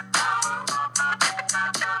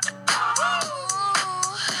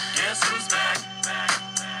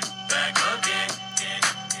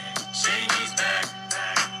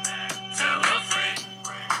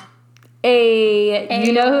Hey,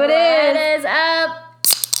 you know who it is. What is up?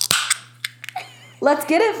 Let's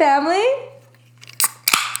get it, family.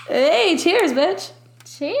 Hey, cheers, bitch.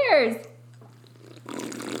 Cheers.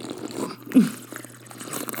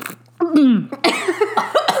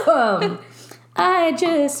 I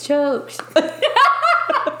just choked.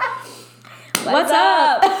 What's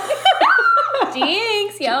up?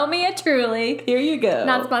 Jinx, you owe me a Truly. Here you go.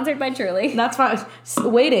 Not sponsored by Truly. That's fine.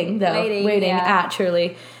 Waiting, though. Waiting yeah. at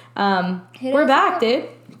Truly. We're back, dude.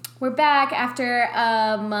 We're back after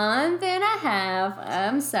a month and a half.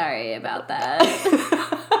 I'm sorry about that.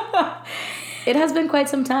 It has been quite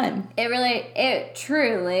some time. It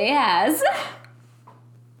truly has.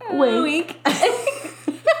 Wink. Week.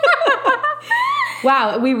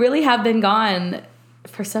 Wow, we really have been gone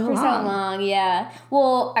for so long. For so long, yeah.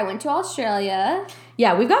 Well, I went to Australia.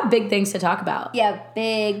 Yeah, we've got big things to talk about. Yeah,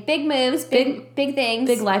 big moves, big things.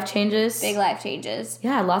 Big life changes. Big life changes.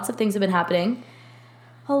 Yeah, lots of things have been happening.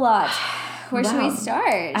 A lot. Where should we Wow.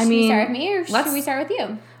 start? I Should we mean, start with me or should we start with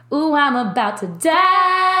you? Ooh, I'm about to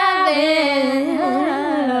dive in.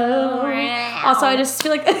 Also, I just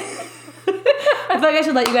feel like I feel like I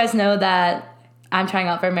should let you guys know that I'm trying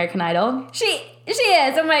out for American Idol. She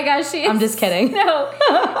is. Oh my gosh, she is. I'm just kidding. No.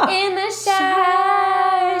 In the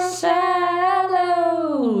shallows.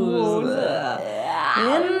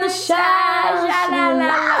 In the shallows.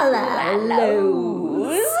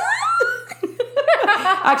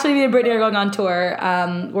 Actually, me and Brittany are going on tour.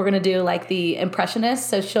 We're going to do like the impressionist.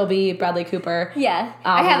 So she'll be Bradley Cooper. Yeah.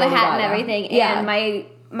 I have a hat and everything. Yeah. And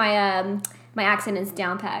my accent is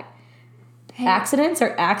down packed. Hey. Accidents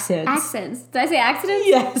or accents? Accents. Did I say accidents?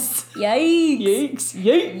 Yes. Yikes.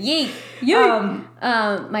 Yikes. Yeet.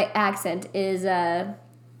 Yeet. My accent is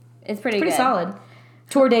it's pretty good. Solid.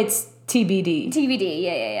 Tour dates TBD. TBD.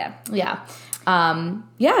 Yeah.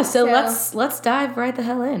 Yeah. So let's dive right the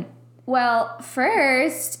hell in. Well,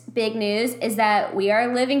 first, big news is that we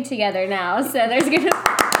are living together now. So there's gonna.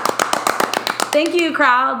 Thank you,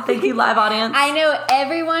 crowd. Thank you, live audience. I know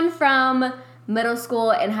everyone from middle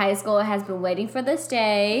school and high school has been waiting for this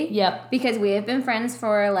day. Yep. Because we have been friends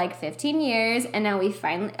for like 15 years, and now we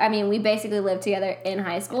we basically lived together in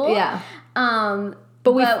high school. Yeah.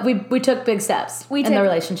 But we took big steps in the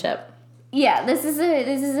relationship. Yeah, this is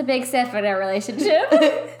a big step in our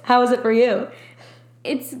relationship. How is it for you?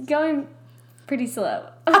 It's going pretty slow.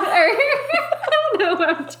 I don't know what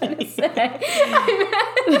I'm trying to say.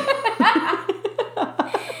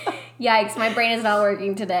 Yikes, my brain is not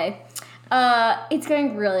working today. It's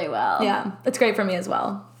going really well. Yeah, it's great for me as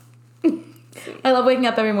well. I love waking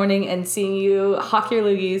up every morning and seeing you hawk your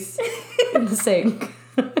loogies in the sink.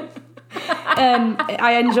 And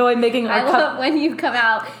I enjoy making our love when you come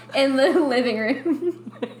out in the living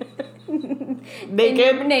room.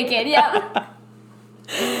 Naked, yeah.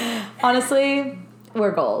 Honestly,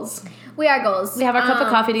 we're goals. We are goals. We have our cup of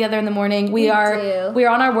coffee together in the morning. We are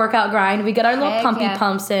on our workout grind. We get our little pumpy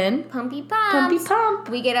pumps in. Pumpy pump.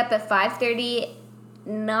 We get up at 5:30.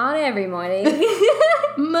 Not every morning.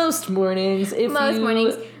 Most mornings.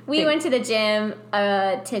 Mornings. We went to the gym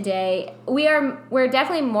today. We're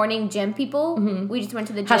definitely morning gym people. Mm-hmm. We just went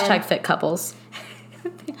to the gym. Hashtag fit couples.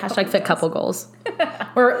 Hashtag fit couple goals.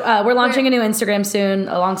 We're launching a new Instagram soon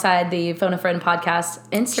alongside the Phone a Friend podcast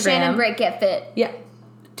Instagram. Shannon Brick Get Fit. Yeah.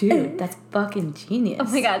 Dude, that's fucking genius. Oh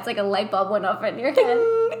my god, it's like a light bulb went off in your head.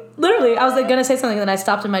 Literally, I was like gonna say something, and then I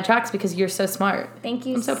stopped in my tracks because you're so smart. Thank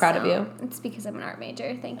you. I'm so proud of you. It's because I'm an art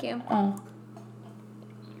major. Thank you. Oh.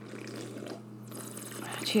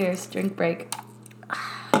 Cheers. Drink break.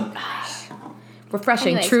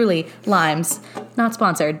 Refreshing. Anyways. Truly. Limes. Not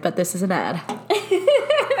sponsored, but this is an ad.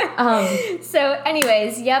 So,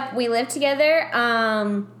 anyways, yep, we live together.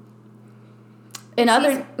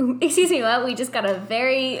 Excuse me, what? We just got a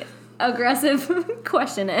very aggressive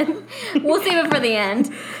question in. We'll save it for the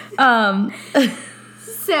end.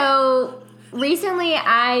 So, recently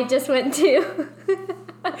I just went to...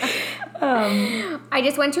 I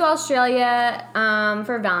just went to Australia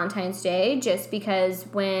for Valentine's Day just because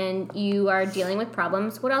when you are dealing with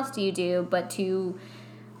problems, what else do you do but to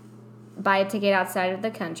buy a ticket outside of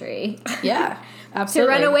the country? Yeah,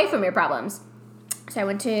 absolutely. To run away from your problems. So I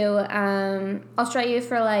went to Australia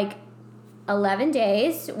for like 11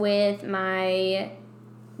 days with my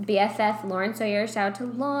BFF, Lauren Sawyer. Shout out to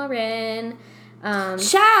Lauren.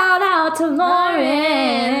 Shout out to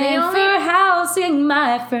Lauren for housing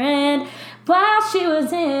my friend while she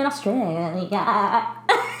was in Australia.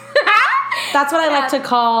 That's what I like to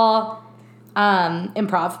call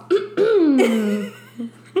improv.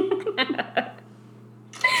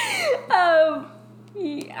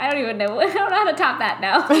 I don't even know. I don't know how to top that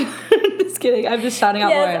now. Just kidding. I'm just shouting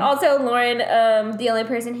out Lauren. Also, Lauren, the only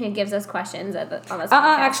person who gives us questions on this podcast.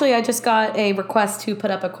 Actually, I just got a request to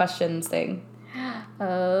put up a questions thing.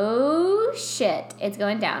 Oh, shit. It's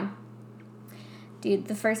going down. Dude,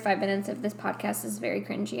 the first 5 minutes of this podcast is very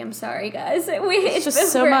cringy. I'm sorry, guys. It's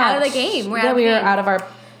just so we're much. Out of the game. We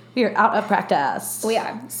are out of practice. We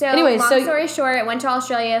are. So, anyway, long story short, went to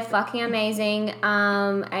Australia. Fucking amazing.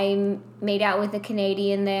 I made out with a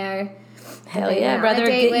Canadian there. Hell yeah, brother,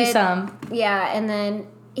 get you some. Yeah, and then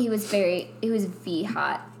he was V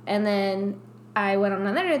hot. And then I went on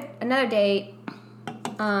another date,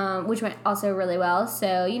 which went also really well.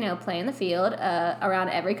 So, play in the field around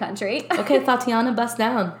every country. Okay, Tatiana, bust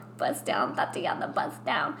down. Bust down, Tatiana, bust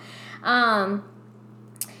down.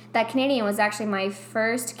 That Canadian was actually my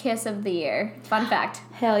first kiss of the year. Fun fact.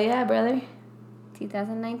 Hell yeah, brother.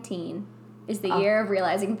 2019 is the year of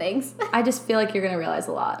realizing things. I just feel like you're going to realize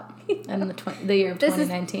a lot in the year of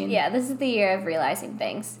 2019. This is the year of realizing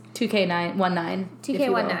things. 2K19.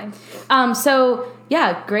 2K19. So,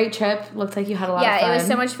 yeah, great trip. Looked like you had a lot of fun. Yeah, it was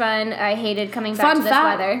so much fun. I hated coming back to this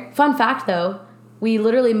weather. Fun fact, though. We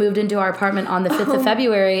literally moved into our apartment on the 5th of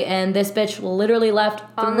February, and this bitch literally left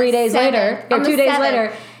 3 days later. Or 2 days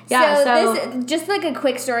later. Yeah, so this just like a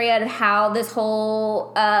quick story on how this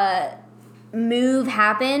whole move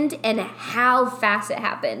happened and how fast it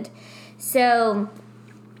happened. So,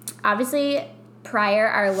 obviously, prior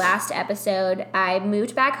our last episode, I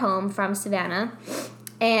moved back home from Savannah,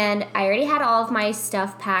 and I already had all of my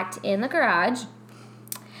stuff packed in the garage.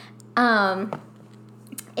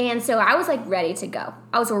 And so I was like ready to go.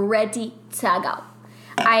 I was ready to go.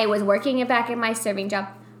 I was working it back in my serving job.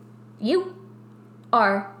 You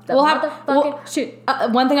are the motherfucking shit.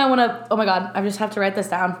 One thing I want to... Oh my God, I just have to write this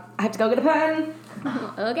down. I have to go get a pen.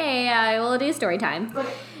 Okay, I will do story time.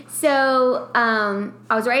 Okay. So, I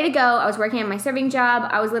was ready to go. I was working at my serving job.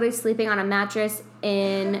 I was literally sleeping on a mattress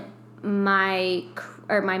in my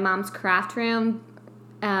mom's craft room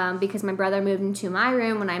because my brother moved into my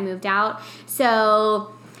room when I moved out.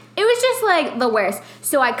 So... it was just, like, the worst.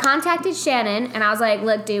 So I contacted Shannon, and I was like,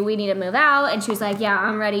 look, dude, we need to move out. And she was like, yeah,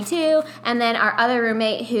 I'm ready, too. And then our other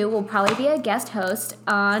roommate, who will probably be a guest host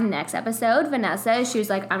on next episode, Vanessa, she was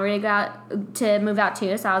like, I'm ready to move out,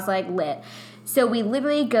 too. So I was like, lit. So we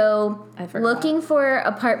literally go looking for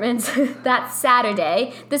apartments that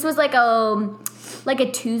Saturday. This was like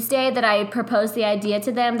a Tuesday that I proposed the idea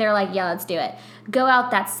to them. They're like, yeah, let's do it. Go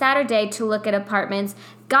out that Saturday to look at apartments.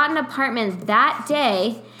 Got an apartment that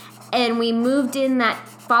day. And we moved in that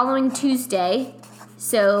following Tuesday,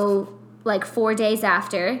 so like 4 days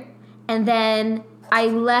after. And then I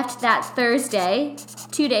left that Thursday,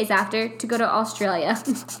 2 days after, to go to Australia.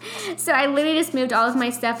 So I literally just moved all of my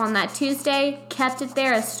stuff on that Tuesday, kept it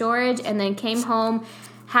there as storage, and then came home,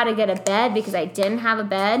 had to get a bed because I didn't have a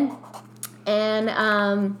bed. And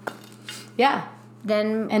yeah.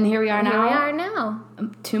 And here we are now. Here we are now.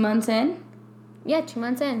 2 months in. Yeah, 2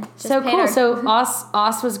 months in. Just so cool. So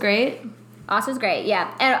Oz was great. Oz was great,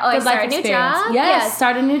 yeah. And I started a new job. Yes,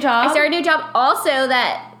 started a new job. I started a new job. Also,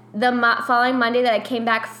 that the following Monday that I came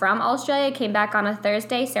back from Australia, came back on a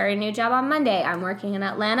Thursday, started a new job on Monday. I'm working in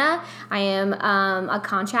Atlanta. I am a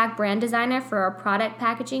contract brand designer for a product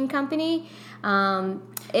packaging company.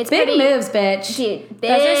 It's big moves, bitch. Dude,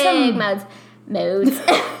 big moves.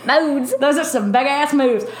 Modes. Those are some big ass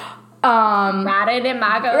moves. Riding in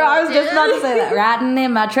my go. I was just about to say that. Riding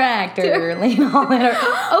in my tractor. Lean on it.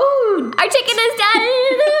 Oh, our chicken is dead.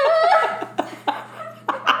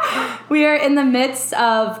 We are in the midst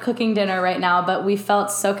of cooking dinner right now, but we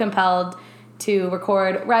felt so compelled to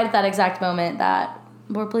record right at that exact moment that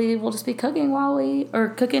we'll just be cooking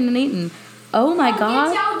cooking and eating. Oh my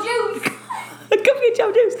God. Come get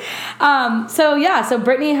your juice. So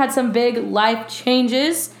Brittany had some big life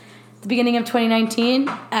changes the beginning of 2019.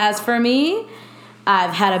 As for me,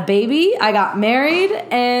 I've had a baby, I got married,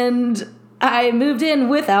 and I moved in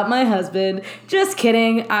without my husband. Just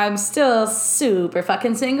kidding. I'm still super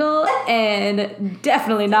fucking single and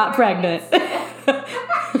definitely not pregnant.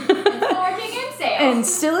 And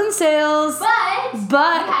still in sales.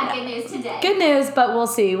 But we had good news today. Good news, but we'll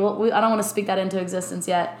see. I don't want to speak that into existence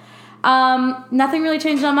yet. Nothing really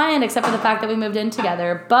changed on my end except for the fact that we moved in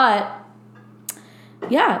together. But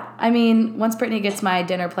yeah, I mean, once Brittany gets my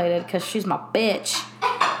dinner plated, because she's my bitch,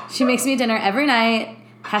 she makes me dinner every night.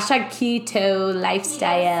 Hashtag keto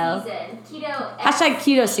lifestyle. Hashtag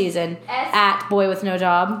keto season at Boy With No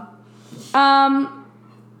Job.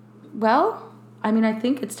 Well, I mean, I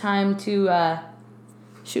think it's time to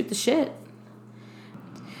shoot the shit.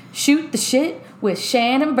 Shoot the shit with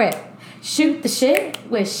Shannon Britt. Shoot the shit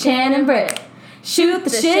with Shannon Britt. Shoot the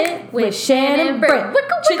shit with Shannon Britt. Shoot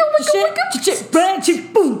the shit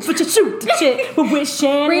with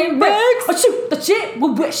Shannon Britt. Shoot the shit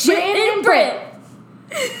with Shannon Britt.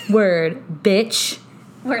 Word, bitch.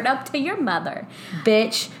 Word up to your mother.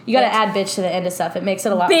 Bitch. You gotta add bitch to the end of stuff. It makes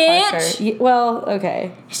it a lot harsher. Well,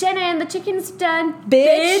 okay. Shannon, the chicken's done.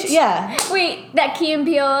 Bitch. Yeah. Wait, that Key and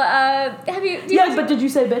Peele, have you... Yeah, but did you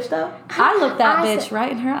say bitch, though? I looked that bitch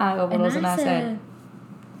right in her eye openals and I said...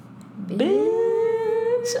 Bitch.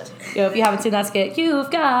 Yo, if you haven't seen that skit,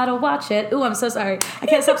 you've gotta watch it. Ooh, I'm so sorry. I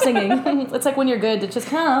can't stop singing. It's like when you're good, it just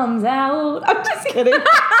comes out. I'm just kidding.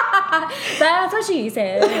 That's what she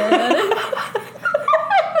said.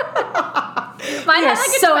 Mine had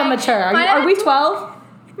like so immature. Are we 12?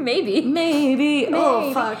 Maybe.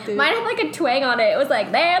 Oh, fuck, dude. Mine had like a twang on it. It was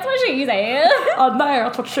like, that's what she said. Oh,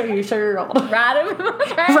 that's what she said.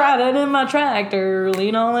 Riding in my tractor,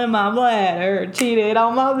 lean on in my bladder, cheated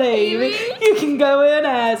on my baby. You can go and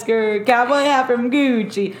ask her. Cowboy hat from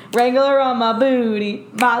Gucci, Wrangler on my booty.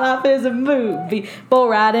 My life is a movie, bull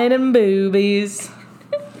riding in boobies.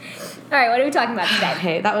 All right, what are we talking about today?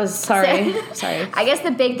 Okay, that was sorry. I guess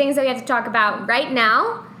the big things that we have to talk about right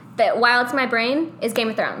now, that while it's in my brain, is Game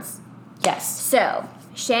of Thrones. Yes. So,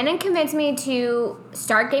 Shannon convinced me to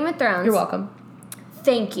start Game of Thrones. You're welcome.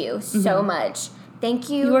 Thank you so much. Thank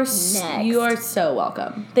you. You are so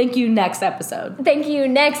welcome. Thank you. Next episode. Thank you.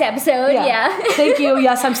 Next episode. Yeah. Thank you.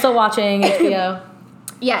 Yes, I'm still watching HBO.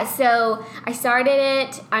 Yeah. So I started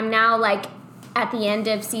it. I'm now like at the end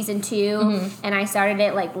of season 2, and I started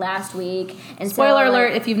it like last week. And spoiler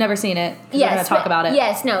alert if you've never seen it. Yes, we're gonna talk about it.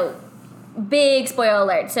 Yes. No. Big spoiler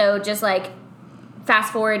alert. So just like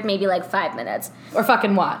fast forward maybe like 5 minutes. Or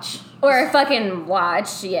fucking watch. Or fucking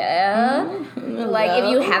watch, yeah. Like, if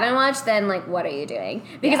you haven't watched, then, like, what are you doing?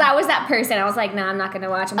 Because I was that person. I was like, nah, I'm not going to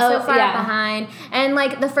watch. I'm so far behind. And,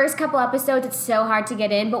 like, the first couple episodes, it's so hard to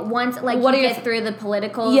get in. But once, like, you get through the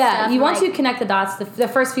political stuff. Once you connect the dots, the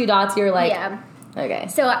first few dots, you're like, okay.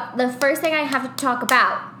 So, the first thing I have to talk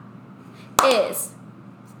about is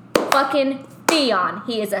fucking Theon.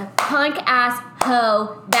 He is a punk-ass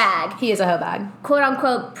hoe bag. He is a hoe bag.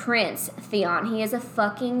 Quote-unquote Prince Theon. He is a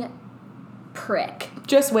fucking prick.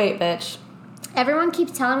 Just wait, bitch. Everyone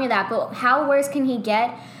keeps telling me that, but how worse can he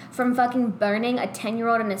get from fucking burning a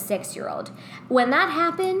 10-year-old and a 6-year-old? When that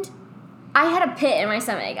happened, I had a pit in my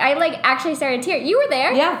stomach. I, like, actually started tearing. You were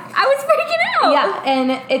there. Yeah. I was freaking out. Yeah,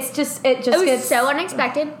 and it was gets so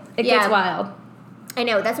unexpected. It gets wild. I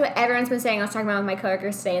know. That's what everyone's been saying. I was talking about with my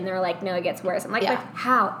coworkers today, and they were like, no, it gets worse. I'm like, but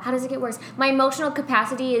how? How does it get worse? My emotional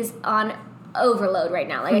capacity is on overload right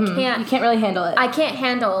now. Like, I can't. You can't really handle it. I can't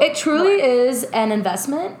handle it. Truly is an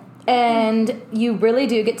investment, and you really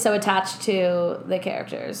do get so attached to the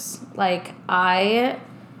characters. Like, I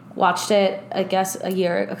watched it, I guess,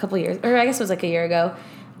 a couple years, or I guess it was like a year ago.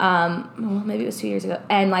 Well, maybe it was 2 years ago.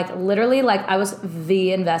 And, like, literally, like, I was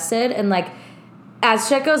invested, and, like, as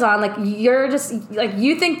shit goes on, like, you're just, like,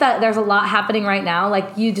 you think that there's a lot happening right now,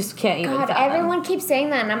 like, you just can't even fathom. Everyone keeps saying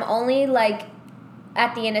that, and I'm only, like,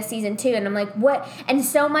 at the end of season 2, and I'm like, what? And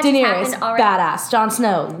so much has happened already. Badass. Jon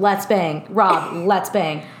Snow, let's bang. Rob, let's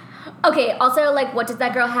bang. Okay, also, like, what does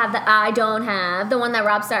that girl have that I don't have? The one that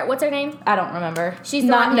Rob started. What's her name? I don't remember. She's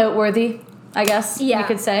not noteworthy, I guess you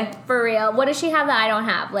could say. For real. What does she have that I don't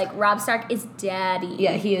have? Like, Rob Stark is daddy.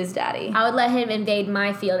 Yeah, he is daddy. I would let him invade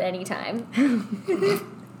my field anytime.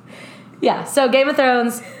 Yeah, so Game of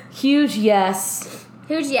Thrones, huge yes.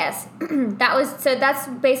 Huge yes. That's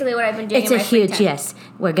basically what I've been doing. It's a huge yes.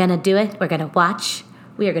 We're gonna do it. We're gonna watch.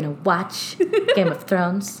 We are gonna watch Game of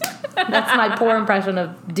Thrones. That's my poor impression of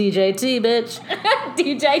DJT, bitch.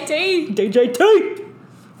 DJT. DJT.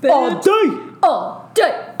 All day. All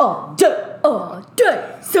day. All day. All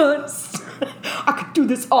day, son. I could do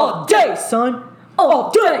this all day, son.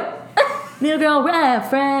 All day. New girl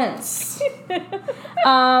reference.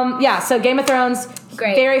 So Game of Thrones,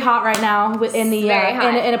 great, very hot right now in the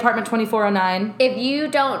in apartment 2409. If you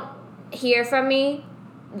don't hear from me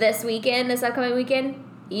this upcoming weekend,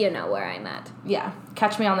 you know where I'm at. Yeah,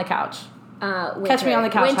 catch me on the couch. Winter. Catch me on the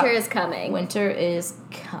couch. Winter is coming. Winter is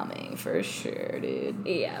coming for sure, dude.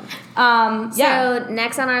 Yeah. So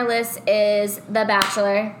next on our list is The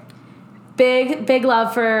Bachelor. Big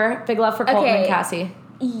love for Colton and Cassie.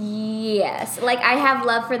 Yes. Like, I have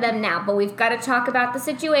love for them now, but we've got to talk about the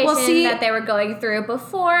situation that they were going through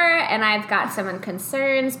before, and I've got some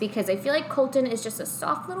concerns because I feel like Colton is just a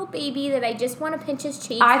soft little baby that I just want to pinch his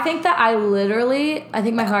cheek. I think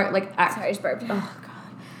my heart, like... Sorry, I just burped. Oh, God.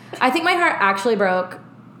 I think my heart actually broke,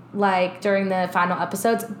 like, during the final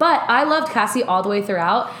episodes, but I loved Cassie all the way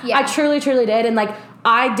throughout. Yeah. I truly, truly did, and, like,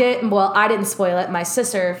 I didn't spoil it. My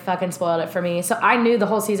sister fucking spoiled it for me. So I knew the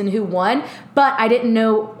whole season who won, but I didn't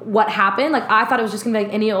know what happened. Like, I thought it was just gonna be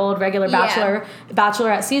like any old regular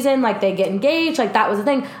bachelorette season. Like, they get engaged. Like, that was the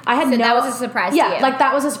thing. I had that was a surprise to you. like,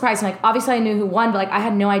 that was a surprise. Like, obviously I knew who won, but like, I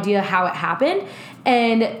had no idea how it happened.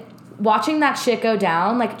 And watching that shit go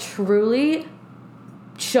down, like, truly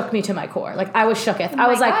shook me to my core. Like, I was shooketh. I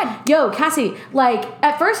was like, yo, Cassie, like,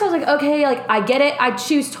 at first I was like, okay, like, I get it.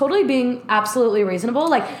 She was totally being absolutely reasonable.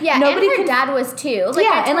 Like, yeah, nobody and her dad was too. Like,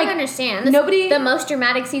 I totally understand. This the most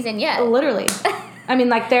dramatic season yet. Literally. I mean,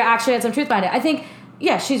 like, there actually had some truth behind it. I think,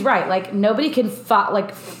 yeah, she's right. Like, nobody can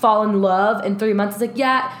fall in love in 3 months. It's like,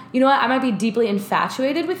 yeah, you know what? I might be deeply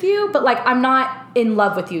infatuated with you, but, like, I'm not in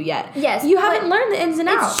love with you yet. Yes. You haven't learned the ins and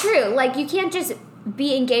outs. It's true. Like, you can't just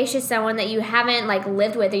be engaged to someone that you haven't, like,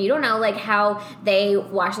 lived with, or you don't know, like, how they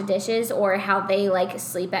wash the dishes or how they, like,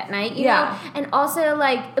 sleep at night, you know? And also,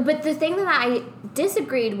 like, but the thing that I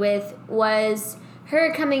disagreed with was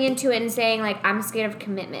her coming into it and saying, like, I'm scared of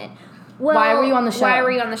commitment. Well, why were you on the show?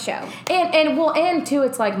 And too,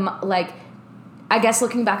 it's like, I guess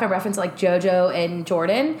looking back on reference, like, JoJo and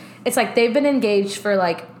Jordan, it's like they've been engaged for,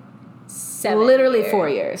 like, 7 literally years. 4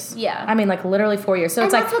 years. Yeah. I mean, like, literally 4 years. So and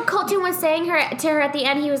it's that's like, what Colton was saying to her at the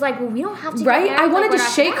end. He was like, well, we don't have to right? get married. I wanted like, to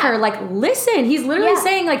shake her. Like, listen. He's literally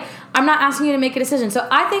saying, like, I'm not asking you to make a decision. So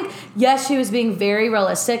I think, yes, she was being very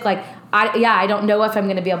realistic. Like, I don't know if I'm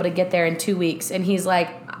going to be able to get there in 2 weeks. And he's like,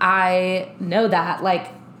 I know that. Like,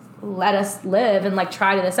 let us live and, like,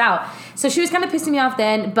 try this out. So she was kind of pissing me off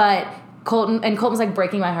then, but Colton was, like,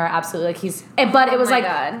 breaking my heart, absolutely. Like, but it was, like,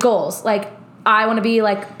 God. Goals. Like, I want to be,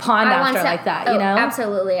 like, pawned after like that, you know?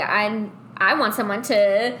 Absolutely. I want someone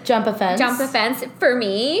to jump a fence for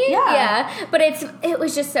me. Yeah. But it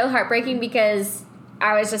was just so heartbreaking because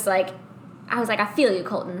I was like, I feel you,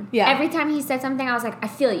 Colton. Yeah. Every time he said something, I was like, I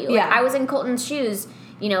feel you. Like, yeah. I was in Colton's shoes,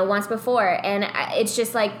 you know, once before, and it's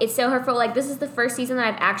just like, it's so hurtful. Like, this is the first season that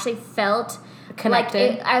I've actually felt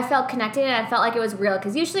connected. Like, I felt connected, and I felt like it was real,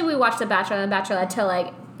 because usually we watch The Bachelor and The Bachelorette to,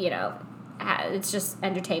 like, you know, it's just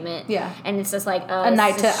entertainment. Yeah. And it's just like, oh, a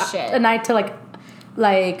night to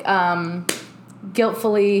like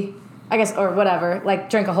guiltfully, I guess, or whatever, like,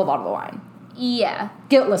 drink a whole bottle of wine. Yeah.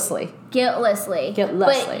 Guiltlessly.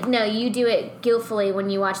 But no, you do it guiltfully when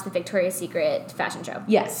you watch the Victoria's Secret fashion show.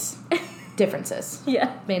 Yes. Differences.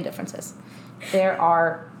 Yeah. Main differences. There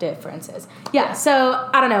are differences. Yeah, so,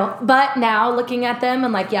 I don't know. But now, looking at them,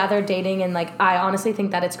 and, like, yeah, they're dating, and, like, I honestly think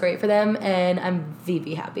that it's great for them, and I'm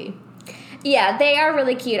VV happy. Yeah, they are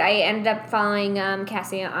really cute. I ended up following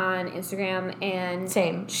Cassie on Instagram, and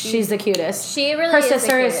same. She's the cutest. She really her is. Her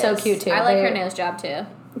sister the is so cute too. I like her nose job too.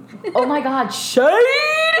 Oh my God,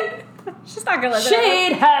 shade! She's not gonna listen.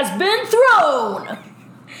 Shade has been thrown.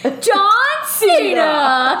 John Cena.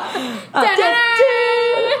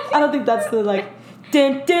 I don't think that's the, like,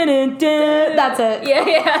 dun, dun, dun, dun. That's it.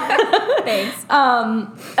 Yeah. Thanks.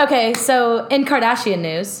 Okay, so in Kardashian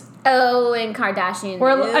news. Oh, in Kardashian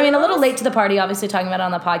news. I mean, a little late to the party, obviously, talking about it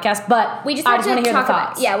on the podcast, but we just have to hear the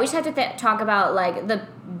thoughts. We just have to talk about, like, the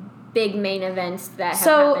big main events that have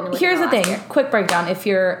happened. So here's the thing. Year. Quick breakdown if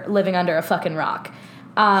you're living under a fucking rock.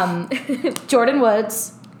 Jordyn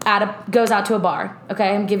Woods goes out to a bar. Okay,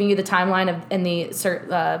 I'm giving you the timeline in the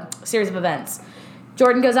series of events.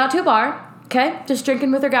 Jordyn goes out to a bar. Okay, just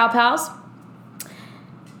drinking with her gal pals.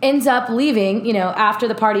 Ends up leaving. You know, after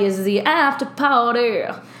the party is the after party.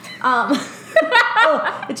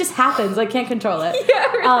 It just happens. I can't control it. Yeah,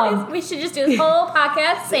 right. We should just do this whole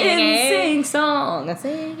podcast singing.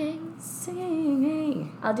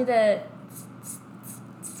 Singing. I'll do the.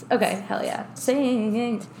 Okay, hell yeah.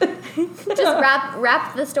 Singing. Just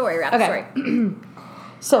wrap the story.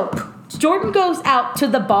 So, Jordyn goes out to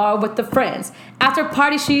the bar with the friends. After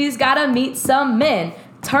party, she's gotta meet some men.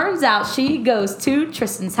 Turns out she goes to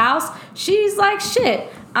Tristan's house. She's like,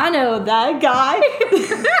 shit, I know that guy. You're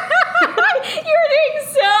doing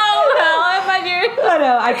so well. I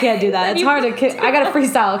know, I can't do that. It's hard to... I gotta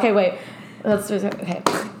freestyle. Okay, wait. Okay.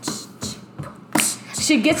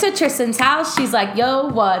 She gets to Tristan's house. She's like, yo,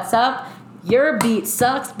 what's up? Your beat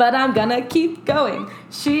sucks, but I'm gonna keep going.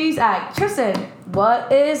 She's like, Tristan,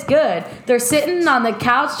 what is good? They're sitting on the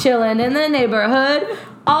couch chilling in the neighborhood.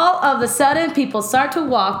 All of a sudden, people start to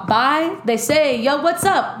walk by. They say, yo, what's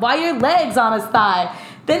up? Why your legs on his thigh?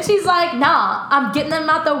 Then she's like, nah, I'm getting them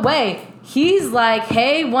out the way. He's like,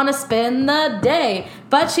 hey, wanna spend the day?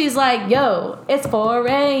 But she's like, yo, it's 4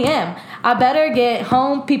 a.m. I better get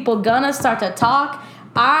home. People gonna start to talk.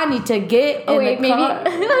 I need to get in the car.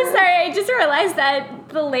 I'm sorry, I just realized that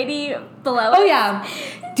the lady below. Oh, yeah.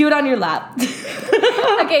 Do it on your lap.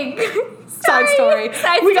 Okay. Side story.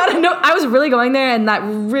 We gotta know. I was really going there, and that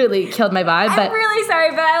really killed my vibe. But I'm really sorry,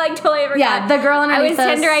 but I like totally forgot. yeah, the girl underneath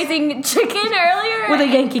I was tenderizing chicken earlier with a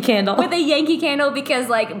Yankee candle. With a Yankee candle because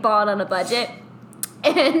like bought on a budget,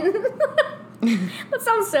 and that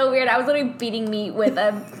sounds so weird. I was literally beating meat with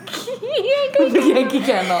a Yankee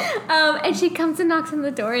candle. And she comes and knocks on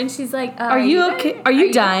the door, and she's like, "Are you okay? Are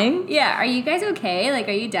you dying? Yeah, are you guys okay? Like,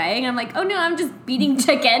 are you dying?" I'm like, "Oh no, I'm just beating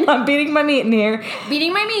chicken. I'm beating my meat in here.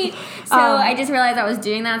 Beating my meat." So I just realized I was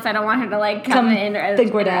doing that, so I don't want her to like come in or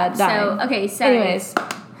think we're dying. So okay, so anyways,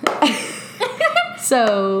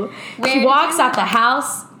 so she walks out the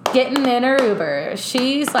house. Getting in her Uber.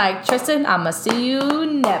 She's like, "Tristan, I'ma see you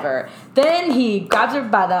never." Then he grabs her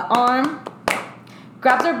by the arm,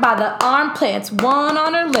 plants one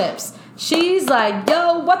on her lips. She's like,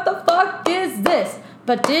 "Yo, what the fuck is this?"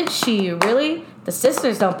 But did she really? The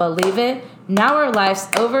sisters don't believe it. Now her life's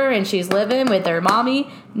over and she's living with her mommy.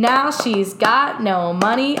 Now she's got no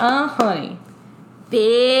money, honey.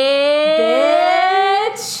 Bitch.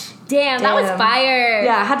 Damn, that was fire.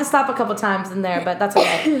 Yeah, I had to stop a couple times in there, but that's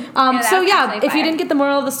okay. If you didn't get the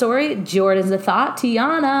moral of the story, Jordan's a thought,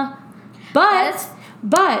 Tiana. But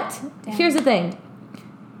here's the thing.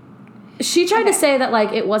 She tried to say that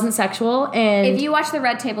like it wasn't sexual, and if you watch the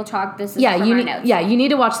Red Table Talk, this is from our notes. Yeah, you need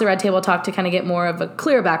to watch the Red Table Talk to kind of get more of a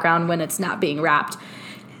clear background when it's not being wrapped.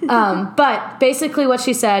 But basically, what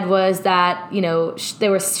she said was that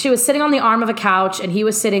she was sitting on the arm of a couch, and he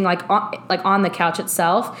was sitting like on the couch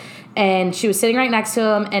itself, and she was sitting right next to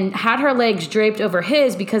him and had her legs draped over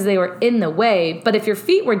his because they were in the way. But if your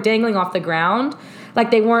feet were dangling off the ground, like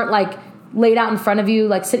they weren't like laid out in front of you,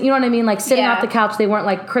 like you know what I mean, like sitting off the couch, they weren't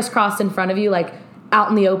like crisscrossed in front of you, like out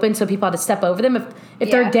in the open, so people had to step over them. If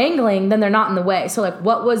they're dangling, then they're not in the way. So like,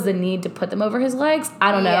 what was the need to put them over his legs?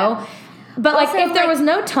 I don't know. But also, like if there was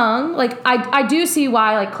no tongue, like I do see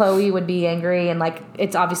why like Chloe would be angry, and like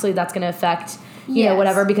it's obviously that's going to affect you know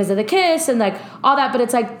whatever because of the kiss and like all that. But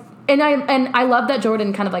it's like and I love that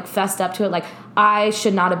Jordan kind of like fessed up to it, like I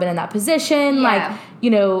should not have been in that position. Like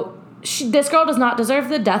this girl does not deserve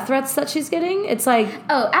the death threats that she's getting. It's like,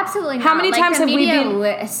 oh, absolutely not. How many times have we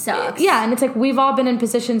been? Sucks. Yeah, and it's like we've all been in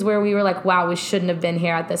positions where we were like, wow, we shouldn't have been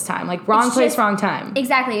here at this time. Like wrong place, wrong time.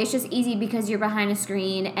 Exactly. It's just easy because you're behind a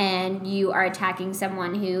screen and you are attacking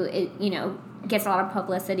someone who gets a lot of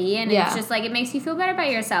publicity, and it's just like it makes you feel better about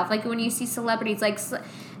yourself. Like when you see celebrities, like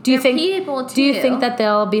do you think that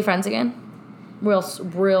they'll be friends again? Real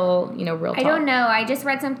talk. I don't know. I just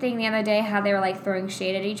read something the other day how they were like throwing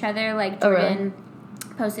shade at each other. Like Jordan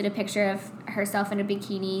posted a picture of herself in a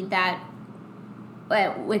bikini that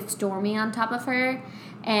with Stormy on top of her,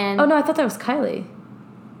 and oh no, I thought that was Kylie.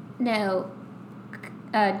 No,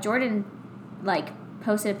 Jordan like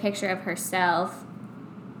posted a picture of herself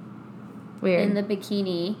in the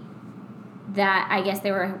bikini that I guess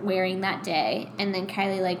they were wearing that day, and then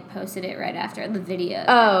Kylie like posted it right after the video.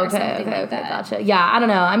 Oh, okay, gotcha. Yeah, I don't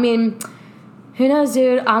know. I mean, who knows,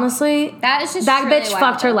 dude? Honestly, that is just that really bitch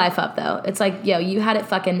fucked her life up, though. It's like, yo, you had it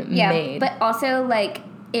fucking made. But also, like,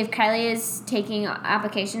 if Kylie is taking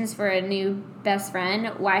applications for a new best friend,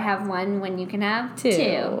 why have one when you can have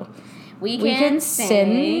two? We can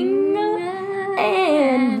sing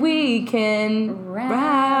and we can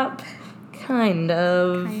rap. Kind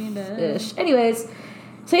of ish. Anyways,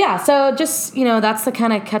 so just that's the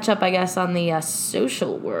kind of catch up, I guess, on the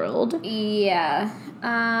social world. Yeah.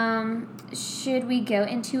 Should we go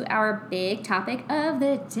into our big topic of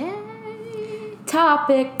the day?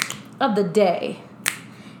 Topic of the day.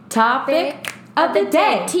 TOPIC of the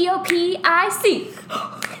day. TOPIC.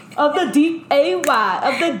 Of the DAY.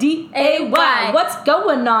 Of the DAY. What's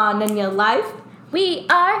going on in your life? We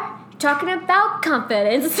are talking about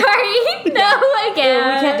confidence. Sorry. No,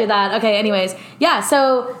 again. We can't do that. Okay, anyways. Yeah,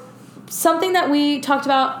 so something that we talked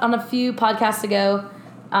about on a few podcasts ago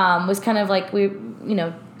was kind of like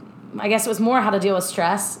I guess it was more how to deal with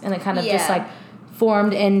stress, and it kind of just like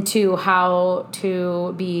formed into how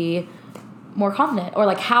to be more confident, or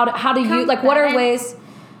like how do you like what are ways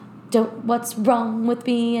what's wrong with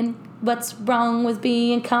being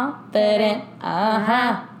confident?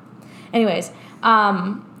 Anyways,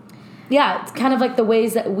 it's kind of like the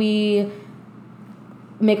ways that we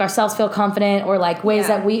make ourselves feel confident, or like ways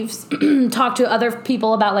that we've talked to other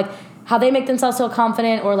people about like how they make themselves feel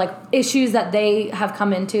confident, or like issues that they have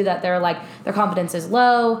come into that they're like their confidence is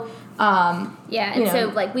low.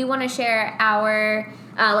 So like we want to share our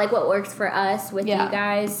like what works for us with you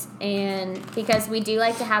guys, and because we do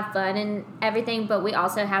like to have fun and everything, but we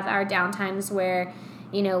also have our down times where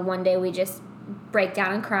one day we just break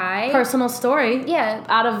down and cry. Personal story. Yeah.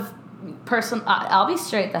 I'll be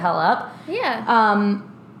straight the hell up. Yeah.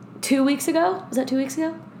 2 weeks ago. Was that 2 weeks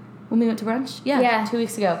ago when we went to brunch? Yeah. 2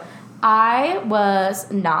 weeks ago. I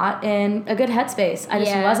was not in a good headspace. I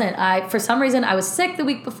just wasn't. For some reason, I was sick the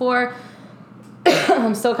week before.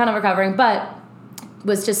 I'm still kind of recovering, but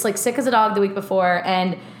was just like sick as a dog the week before,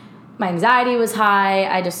 and my anxiety was high.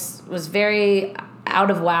 I just was very out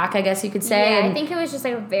of whack, I guess you could say. Yeah, and I think it was just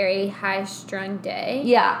like a very high-strung day.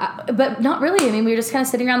 Yeah, but not really. I mean, we were just kind of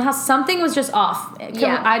sitting around the house. Something was just off.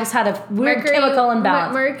 Yeah. I just had a weird chemical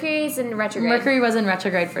imbalance. Mercury's in retrograde. Mercury was in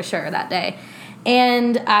retrograde for sure that day.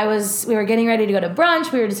 And we were getting ready to go to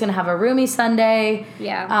brunch. We were just going to have a roomy Sunday.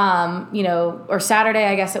 Yeah. Or Saturday,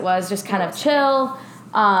 I guess it was, just kind of chill.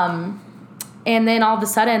 And then all of a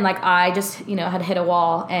sudden, like, I just, had hit a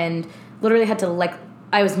wall and literally had to, like,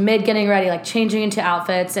 I was mid getting ready, like, changing into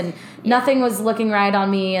outfits, and nothing was looking right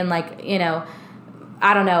on me. And, like,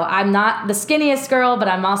 I don't know. I'm not the skinniest girl, but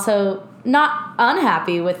I'm also not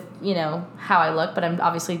unhappy with, how I look, but I'm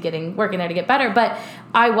obviously working there to get better. But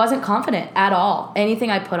I wasn't confident at all.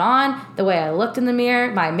 Anything I put on, the way I looked in the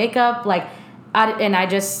mirror, my makeup, like, I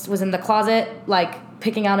just was in the closet, like,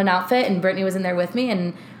 picking out an outfit, and Brittany was in there with me,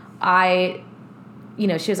 and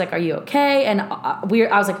she was like, "Are you okay?" And I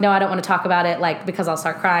was like, "No, I don't want to talk about it," like, because I'll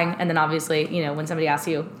start crying. And then obviously, when somebody asks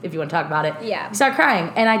you if you want to talk about it, you start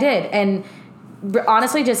crying. And I did. And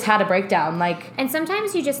honestly just had a breakdown, like. And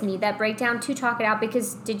sometimes you just need that breakdown to talk it out,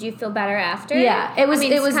 because did you feel better after? Yeah, it was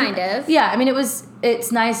kind of. Yeah, I mean,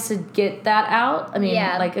 it's nice to get that out. I mean,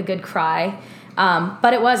 like a good cry.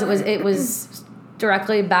 But it was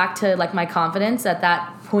directly back to, like, my confidence at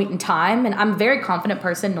that point in time. And I'm a very confident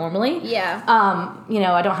person normally. Yeah.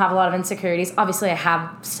 I don't have a lot of insecurities. Obviously I have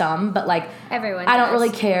some, but, like, everyone I does. don't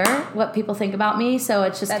really care what people think about me, so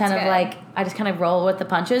it's just kind of like I just kind of roll with the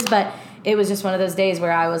punches. But it was just one of those days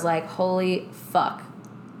where I was like, holy fuck.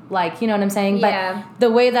 Like, you know what I'm saying? Yeah. But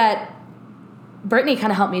the way that Brittany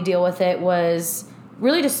kind of helped me deal with it was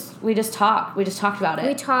really we just talked. We just talked about it.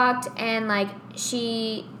 We talked, and, like,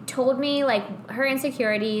 she told me, like, her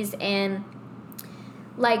insecurities, and,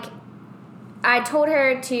 like, I told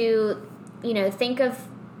her to, think of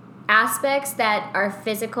aspects that are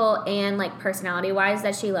physical and, like, personality-wise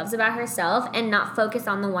that she loves about herself, and not focus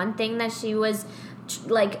on the one thing that she was,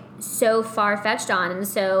 like, so far-fetched on. And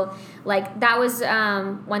so, like, that was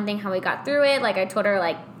one thing how we got through it. Like, I told her,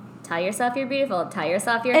 like, tell yourself you're beautiful. Tell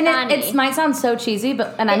yourself you're funny. And it might sound so cheesy,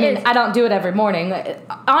 but I don't do it every morning.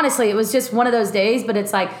 Honestly, it was just one of those days, but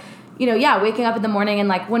it's like, waking up in the morning, and,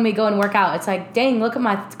 like, when we go and work out, it's like, dang, look at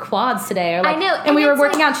my quads today. Or, like, I know. And we were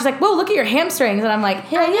working out, and she's like, whoa, look at your hamstrings. And I'm like,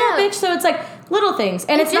 hell yeah, bitch. So it's like little things.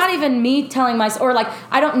 And it's not even me telling myself, or, like,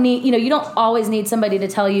 I don't need, you don't always need somebody to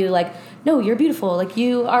tell you, like, no, you're beautiful. Like,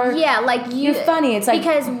 you are. Yeah, like, you're funny. It's like.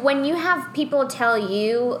 Because when you have people tell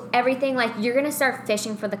you everything, like, you're going to start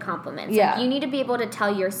fishing for the compliments. Yeah. Like, you need to be able to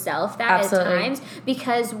tell yourself that Absolutely. at times,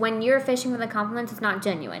 because when you're fishing for the compliments, it's not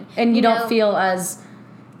genuine. And you don't feel as.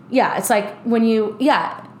 Yeah, it's like when you.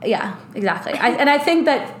 Yeah, exactly. And I think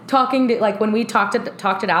that talking to, like, when we talked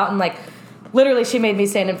it out, and, like, literally she made me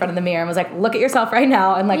stand in front of the mirror and was like, look at yourself right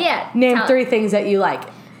now, and, like, name 3 things that you like.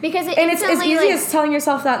 Because it's as easy as telling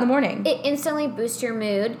yourself that in the morning. It instantly boosts your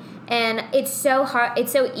mood, and it's so hard.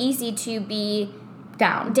 It's so easy to be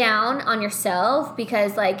down on yourself,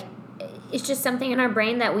 because, like, it's just something in our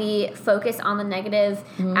brain that we focus on the negative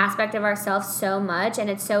aspect of ourselves so much, and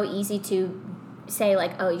it's so easy to say,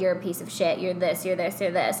 like, oh, you're a piece of shit, you're this, you're this,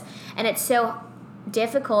 you're this, and it's so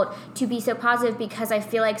difficult to be so positive, because I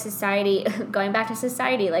feel like society, going back to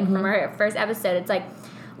society, like from our first episode, it's like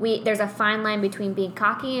there's a fine line between being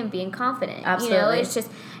cocky and being confident. Absolutely. It's just,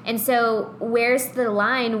 and so where's the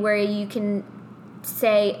line where you can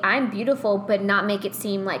say I'm beautiful but not make it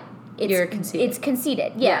seem like it's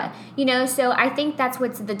conceited. Yeah. So I think that's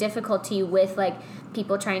what's the difficulty with, like,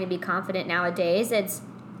 people trying to be confident nowadays. It's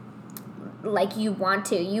like you want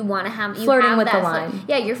to have flirting with the line.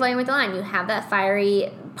 You're flirting with the line. You have that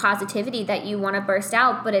fiery positivity that you want to burst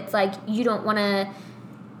out, but it's like you don't want to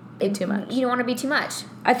be too much. You don't want to be too much.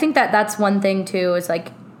 I think that's one thing too, is,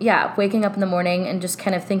 like, waking up in the morning and just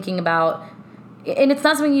kind of thinking about, and it's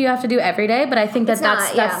not something you have to do every day, but I think that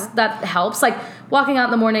that helps. Like, walking out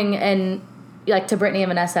in the morning and, like, to Brittany and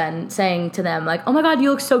Vanessa and saying to them, like, oh my God,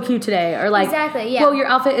 you look so cute today, or, like, exactly, yeah. Whoa, your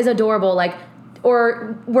outfit is adorable, like,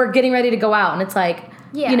 or we're getting ready to go out, and it's like,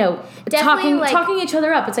 talking each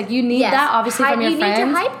other up. It's like, you need that obviously from your friends. You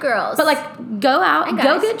need to hype girls, but, like, go out,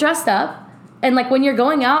 go get dressed up, and, like, when you're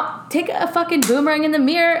going out, take a fucking boomerang in the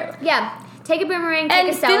mirror. Yeah. Take a boomerang,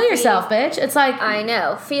 take a selfie. And feel yourself, bitch. It's like... I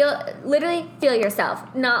know. Literally feel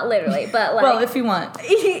yourself. Not literally, but, like... well, if you want.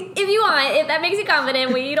 If you want. If that makes you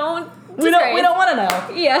confident, we don't we don't want to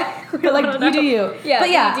know. Yeah. But like, you do you. Yeah, but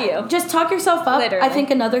yeah, you do. just talk yourself up. Literally. I think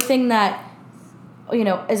another thing that, you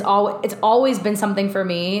know, it's always been something for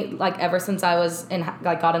me, like ever since I was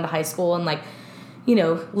got into high school and like, you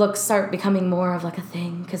know, looks start becoming more of like a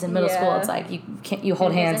thing, because in middle school it's like you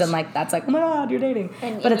hold hands and like that's like, oh my god, you're dating,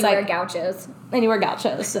 but it's like wear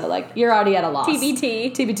gauchos, so like you're already at a loss.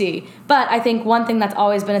 TBT. But I think one thing that's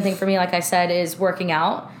always been a thing for me, like I said, is working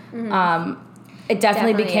out. Mm-hmm. It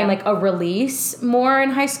definitely became like a release more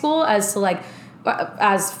in high school as to like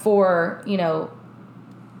as for, you know,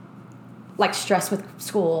 like stress with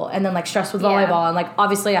school and then like stress with volleyball, and like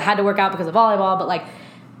obviously I had to work out because of volleyball, but like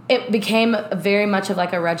it became very much of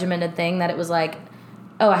like a regimented thing that it was like,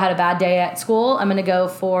 oh, I had a bad day at school, I'm gonna go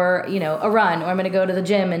for, you know, a run, or I'm gonna go to the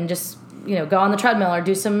gym and just, you know, go on the treadmill or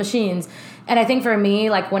do some machines. And I think for me,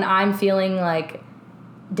 like when I'm feeling like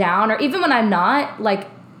down, or even when I'm not, like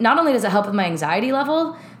not only does it help with my anxiety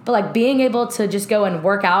level, but like being able to just go and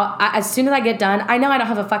work out, as soon as I get done, I know I don't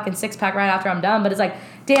have a fucking six-pack right after I'm done, but it's like,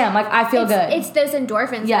 damn, like I feel good. It's those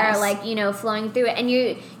endorphins that are like, you know, flowing through it, and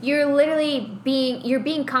you're literally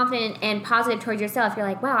being confident and positive towards yourself. You're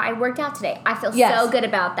like, wow, I worked out today. I feel so good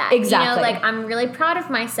about that. Exactly. You know, like I'm really proud of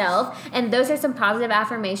myself, and those are some positive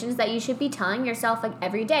affirmations that you should be telling yourself like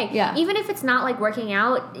every day. Yeah. Even if it's not like working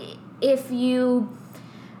out, if you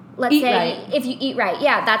if you eat right,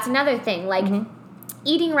 that's another thing. Like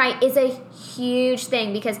eating right is a huge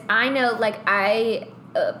thing, because I know, like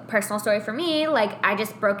personal story for me, like I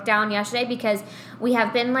just broke down yesterday because we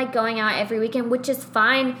have been like going out every weekend, which is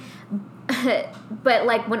fine, but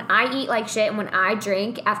like when I eat like shit and when I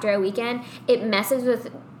drink after a weekend, it messes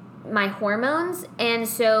with my hormones, and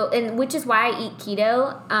which is why I eat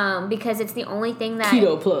keto, because it's the only thing that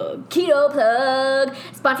keto plug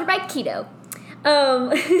sponsored by Keto.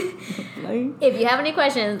 If you have any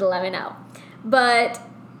questions, let me know. But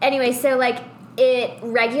anyway, so like it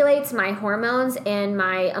regulates my hormones and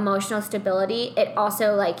my emotional stability. It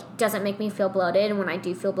also like doesn't make me feel bloated, and when I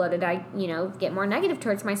do feel bloated, I, you know, get more negative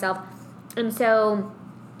towards myself. And so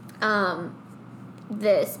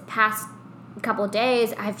this past couple of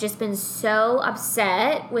days, I've just been so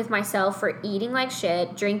upset with myself for eating like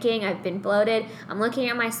shit, drinking. I've been bloated. I'm looking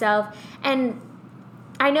at myself, and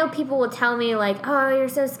I know people will tell me like, oh, you're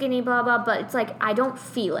so skinny, blah, blah, but it's like, I don't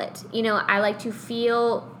feel it. You know, I like to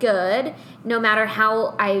feel good no matter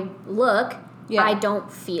how I look. Yeah. I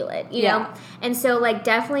don't feel it, you know? And so like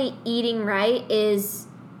definitely eating right is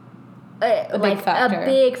a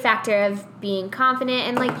big factor of being confident.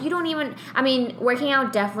 And like, you don't even, I mean, working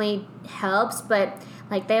out definitely helps, but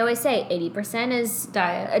like they always say 80% is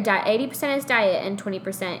diet. 80% is diet and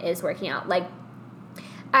 20% is working out. Like,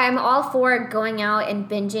 I'm all for going out and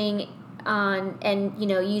binging on and, you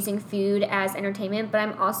know, using food as entertainment, but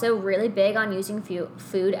I'm also really big on using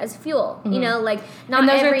food as fuel. Mm-hmm. You know, like not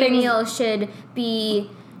every meal should be.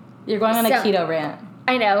 You're going on a keto rant.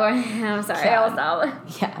 I know. I'm sorry.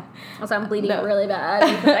 Yeah. Also, I'm bleeding really bad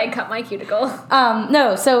because I cut my cuticle.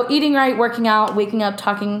 No. So eating right, working out, waking up,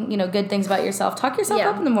 talking, you know, good things about yourself. Talk yourself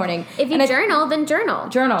up in the morning. If you journal, then journal.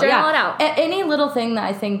 Journal it out. Any little thing that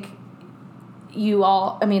I think you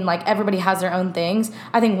all, I mean, like, everybody has their own things.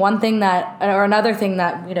 I think one thing that, or another thing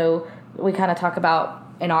that, you know, we kind of talk about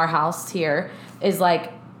in our house here is,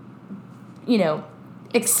 like, you know,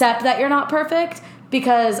 accept that you're not perfect,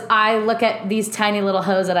 because I look at these tiny little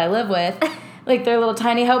hoes that I live with, like, they're little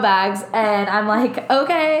tiny hoe bags, and I'm like,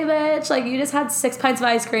 okay, bitch, like, you just had 6 pints of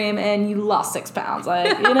ice cream and you lost 6 pounds. Like,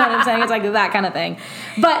 you know what I'm saying? It's like that kind of thing.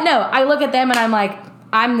 But no, I look at them and I'm like,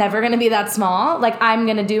 I'm never going to be that small. Like, I'm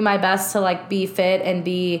going to do my best to, like, be fit and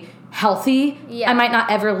be healthy. Yeah. I might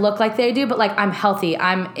not ever look like they do, but, like, I'm healthy.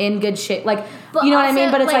 I'm in good shape. Like, but you know also, what I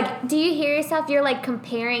mean? But it's like, do you hear yourself? You're, like,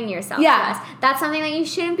 comparing yourself to us. That's something that you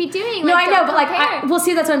shouldn't be doing. No, I know, but, like, well,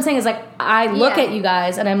 see, that's what I'm saying is, like, I look at you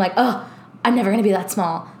guys and I'm like, oh, I'm never going to be that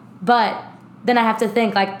small. But then I have to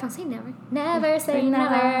think, like, don't say never. Never say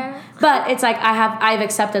never. But it's like I've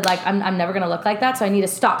accepted, like, I'm never gonna look like that, so I need to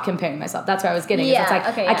stop comparing myself. That's where I was getting. Yeah, it's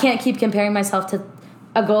like I can't keep comparing myself to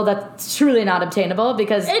a goal that's truly not obtainable,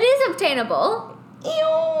 because it is obtainable.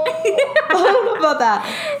 I don't know about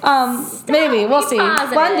that. Maybe we'll see.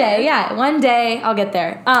 Positive. One day I'll get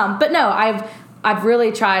there. But no, I've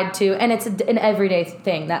really tried to, and it's an everyday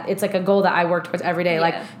thing, that it's like a goal that I work towards every day,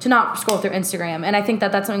 like to not scroll through Instagram. And I think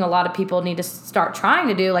that that's something a lot of people need to start trying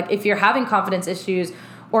to do. Like, if you're having confidence issues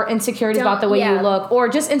or insecurities about the way you look, or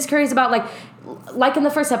just insecurities about, like in the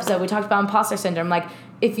first episode, we talked about imposter syndrome. Like,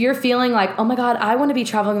 if you're feeling like, oh my God, I want to be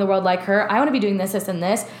traveling the world like her. I want to be doing this, this, and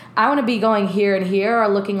this. I want to be going here and here, or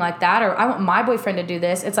looking like that, or I want my boyfriend to do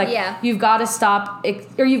this. It's like, you've got to stop,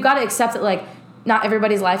 or you've got to accept that, like, not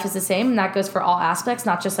everybody's life is the same, and that goes for all aspects,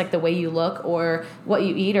 not just like the way you look or what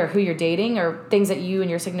you eat or who you're dating or things that you and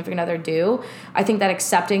your significant other do. I think that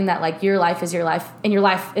accepting that like your life is your life and your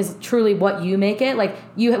life is truly what you make it. Like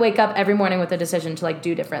you wake up every morning with a decision to like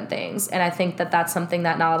do different things, and I think that that's something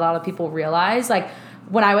that not a lot of people realize. Like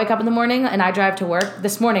when I wake up in the morning and I drive to work,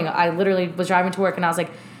 this morning I literally was driving to work and I was like,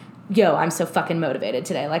 yo, I'm so fucking motivated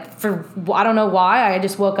today. Like, I don't know why. I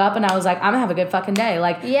just woke up and I was like, I'm gonna have a good fucking day.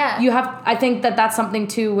 Like, I think that that's something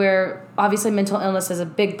too where obviously mental illness is a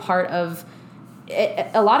big part of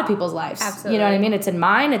a lot of people's lives. Absolutely. You know what I mean? It's in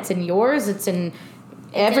mine, it's in yours, it's in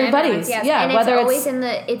everybody's. Yes. Yeah. And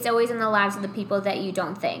it's always in the lives of the people that you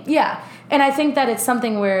don't think. Yeah. And I think that it's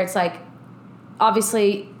something where it's like,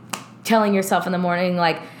 obviously telling yourself in the morning,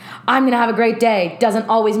 like, I'm going to have a great day doesn't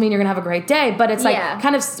always mean you're going to have a great day, but it's like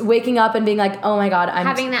kind of waking up and being like, oh my God, I'm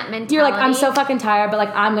having that mentality. You're like, I'm so fucking tired, but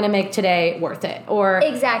like, I'm going to make today worth it. Or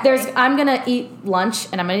I'm going to eat lunch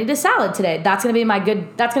and I'm going to eat a salad today. That's going to be my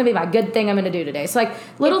good thing I'm going to do today. So like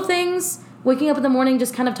little things, waking up in the morning,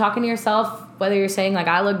 just kind of talking to yourself, whether you're saying like,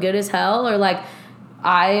 I look good as hell or like,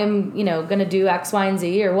 I am, going to do X, Y, and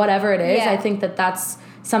Z or whatever it is. I think that that's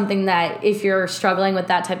something that if you're struggling with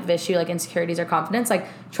that type of issue, like insecurities or confidence, like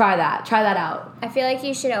try that out. I feel like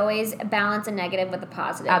you should always balance a negative with a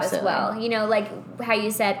positive as well. Like how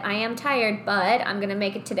you said, I am tired, but I'm going to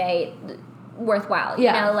make it today worthwhile.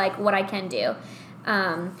 Like what I can do.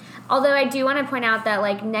 Although I do want to point out that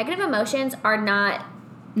like negative emotions are not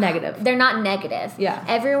negative. They're not negative. Yeah.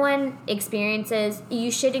 Everyone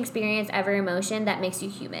you should experience every emotion that makes you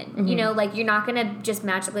human. Mm-hmm. Like you're not going to just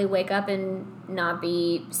magically wake up and not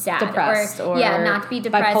be sad. Depressed or not be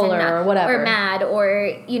depressed. Bipolar or whatever. Or mad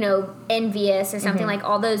or, envious or something like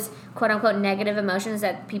all those quote unquote negative emotions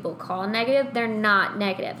that people call negative. They're not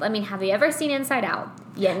negative. I mean, have you ever seen Inside Out?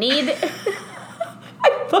 You need...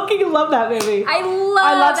 I fucking love that movie. I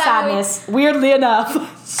love sadness. Movie. Weirdly enough,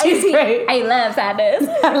 she's great. I love sadness.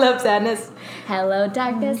 I love sadness. Hello,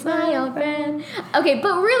 darkness, my old friend. Okay,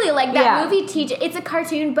 but really, like that movie teaches. It's a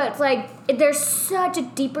cartoon, but like there's such a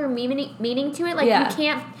deeper meaning to it. Like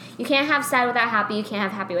you can't have sad without happy. You can't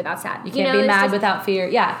have happy without sad. You can't be mad without fear.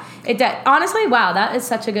 Yeah, honestly, wow, that is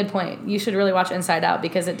such a good point. You should really watch Inside Out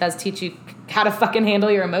because it does teach you how to fucking handle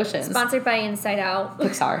your emotions. Sponsored by Inside Out.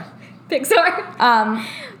 Pixar.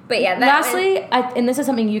 But yeah. Lastly, and this is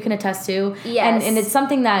something you can attest to. Yes. And it's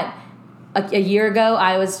something that a year ago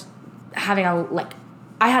I was having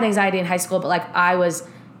I had anxiety in high school, but like I was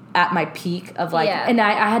at my peak of like, and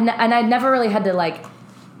I never really had to like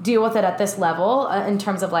deal with it at this level in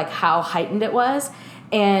terms of like how heightened it was,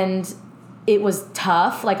 and it was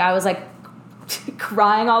tough. Like I was like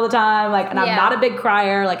crying all the time, like, and I'm not a big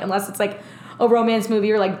crier, like unless it's like a romance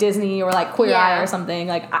movie or like Disney or like Queer Eye or something.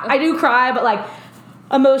 Like I do cry, but like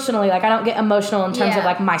emotionally, like I don't get emotional in terms of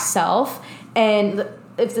like myself. And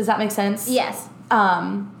does that make sense? Yes.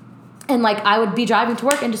 And like I would be driving to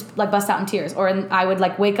work and just like bust out in tears, or I would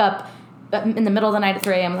like wake up in the middle of the night at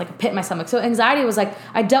 3 a.m. like a pit in my stomach. So anxiety was like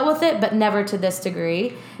I dealt with it, but never to this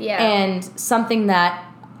degree. Yeah. And something that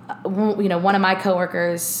one of my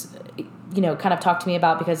coworkers kind of talked to me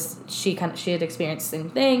about because she had experienced the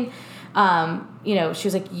same thing. She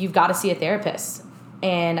was like, you've got to see a therapist.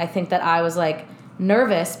 And I think that I was like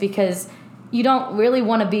nervous because you don't really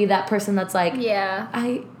want to be that person that's like, not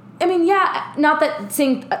that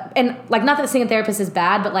seeing a therapist is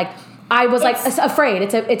bad, but like I was like afraid.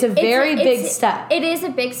 It's a very big step. It is a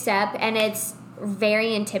big step and it's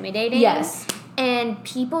very intimidating. Yes. And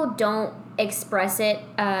people don't express it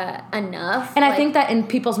enough. And I think that in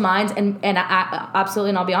people's minds, and I absolutely,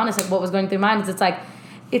 and I'll be honest, like what was going through mine is it's like,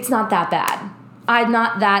 it's not that bad. I'm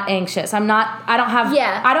not that anxious. I don't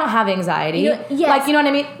have anxiety. Like, you know what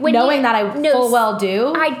I mean? Knowing that I full well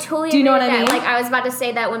do. I totally do you know what I mean? Like, I was about to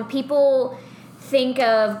say that when people think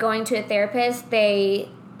of going to a therapist, they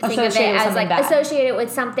think of it as like associated with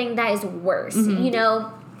something that is worse,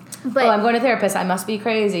 But I'm going to a therapist. I must be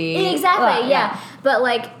crazy. Exactly, yeah. But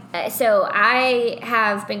like, so I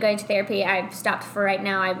have been going to therapy. I've stopped for right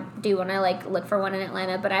now. I do want to like look for one in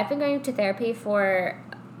Atlanta, but I've been going to therapy for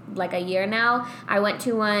like a year now. I went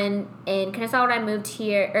to one in Kennesaw when I moved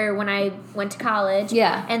here, or when I went to college.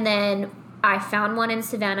 Yeah. And then I found one in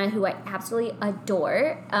Savannah who I absolutely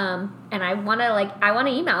adore. And I want to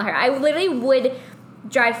email her. I literally would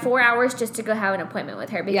drive 4 hours just to go have an appointment with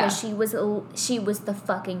her because she was the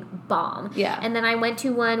fucking bomb. Yeah. And then I went to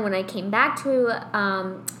one when I came back to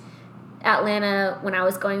Atlanta when I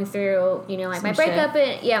was going through, like my breakup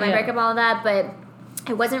breakup, all of that, but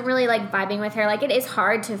I wasn't really like vibing with her. Like it is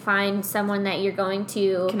hard to find someone that you're going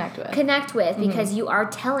to connect with because you are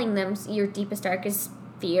telling them your deepest, darkest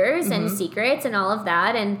fears and secrets and all of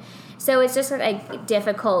that. And so it's just like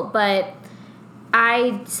difficult, but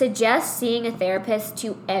I suggest seeing a therapist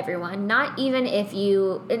to everyone, not even if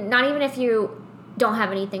you don't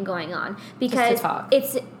have anything going on, because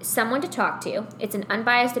it's someone to talk to. It's an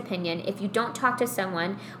unbiased opinion. If you don't talk to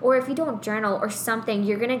someone, or if you don't journal or something,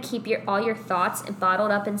 you're going to keep all your thoughts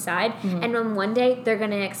bottled up inside, and then one day they're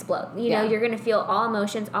going to explode. You know, you're going to feel all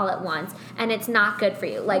emotions all at once, and it's not good for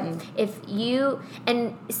you. Like if you,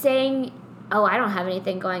 and saying, oh, I don't have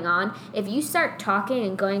anything going on. If you start talking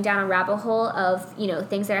and going down a rabbit hole of, you know,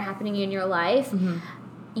 things that are happening in your life,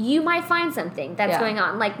 you might find something that's going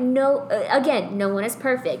on. Like, no one is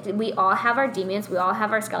perfect. We all have our demons. We all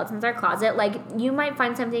have our skeletons in our closet. Like, you might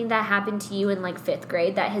find something that happened to you in, like, 5th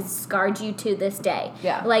grade that has scarred you to this day.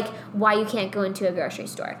 Yeah. Like, why you can't go into a grocery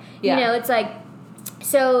store. Yeah. You know, it's like,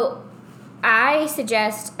 so I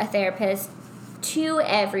suggest a therapist to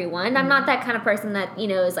everyone. I'm not that kind of person that, you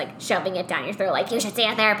know, is like shoving it down your throat, like, you should see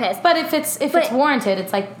a therapist. But if it's warranted,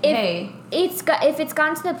 it's like, hey. If it's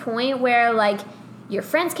gotten to the point where, like, your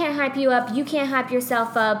friends can't hype you up, you can't hype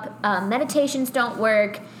yourself up, meditations don't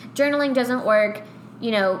work, journaling doesn't work, you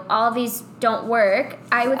know, all of these don't work,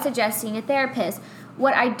 I would suggest seeing a therapist.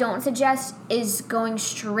 What I don't suggest is going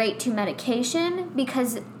straight to medication,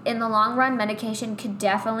 because in the long run, medication could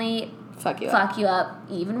definitely fuck you up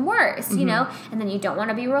even worse, you know? And then you don't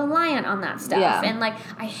want to be reliant on that stuff. Yeah. And, like,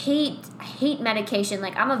 I hate medication.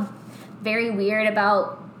 Like, I'm very weird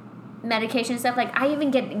about medication stuff. Like, I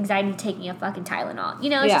even get anxiety taking a fucking Tylenol.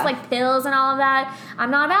 You know, it's just like pills and all of that.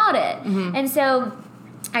 I'm not about it. And so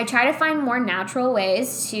I try to find more natural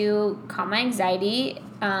ways to calm my anxiety.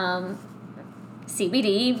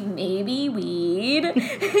 CBD, maybe weed.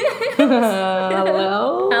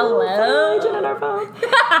 Hello. Agent on our phone.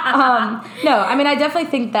 No, I mean, I definitely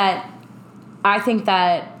think that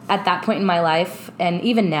at that point in my life, and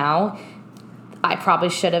even now, I probably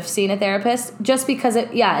should have seen a therapist, just because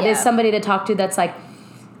it is somebody to talk to that's like,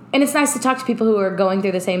 and it's nice to talk to people who are going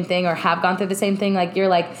through the same thing or have gone through the same thing. Like, you're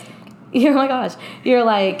like, oh my gosh, you're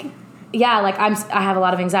like, yeah, like I have a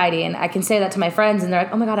lot of anxiety, and I can say that to my friends, and they're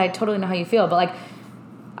like, oh my God, I totally know how you feel. But, like,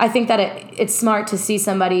 I think that it's smart to see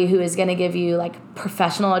somebody who is going to give you, like,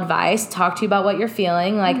 professional advice, talk to you about what you're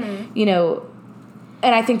feeling, like, you know,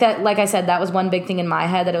 and I think that, like I said, that was one big thing in my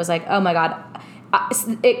head, that it was like, oh my God,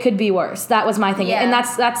 it could be worse. That was my thing. Yeah. And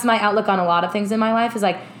that's my outlook on a lot of things in my life, is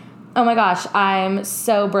like, oh my gosh, I'm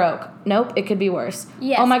so broke. Nope, it could be worse.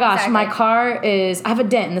 Yes, oh my gosh, exactly. my car I have a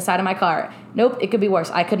dent in the side of my car. Nope, it could be worse.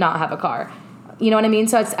 I could not have a car. You know what I mean?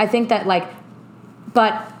 So I think that, like,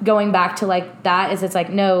 but going back to, like, that is, it's like,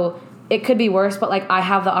 no, it could be worse, but, like, I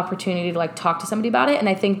have the opportunity to, like, talk to somebody about it. And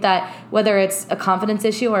I think that whether it's a confidence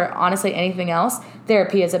issue or honestly anything else,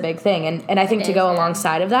 therapy is a big thing. And I think to go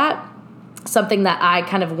alongside of that, something that I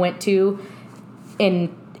kind of went to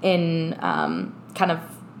in kind of,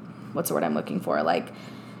 what's the word I'm looking for? Like,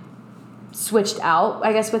 switched out,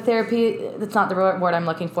 I guess, with therapy. That's not the word I'm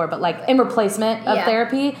looking for, but, like, in replacement of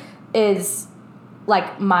therapy is,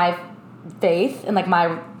 like, my faith and, like,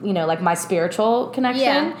 my, you know, like, my spiritual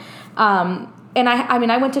connection. And I mean,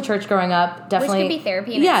 I went to church growing up, definitely. Which could be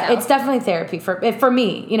therapy in itself. It's definitely therapy for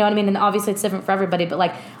me, you know what I mean? And obviously it's different for everybody, but,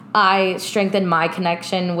 like, I strengthened my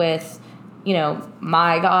connection with, you know,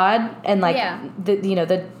 my God, and, like,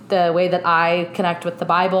 the way that I connect with the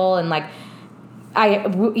Bible, and, like, I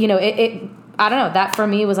don't know, that for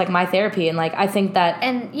me was, like, my therapy. And, like, I think that,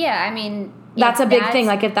 and I mean, that's a big thing.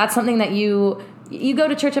 Like, if that's something that you go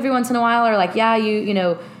to church every once in a while, or, like,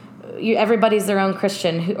 everybody's their own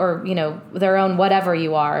Christian, or, you know, their own whatever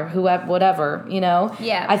you are, whatever, you know.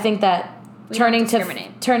 I think that turning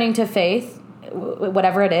to faith,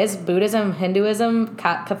 whatever it is, Buddhism, Hinduism,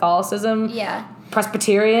 Catholicism,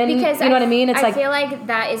 Presbyterian, because you know what I mean? It's I feel like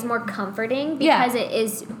that is more comforting, because it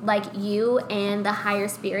is, like, you and the higher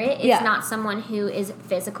spirit. It's not someone who is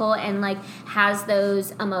physical and, like, has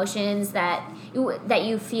those emotions that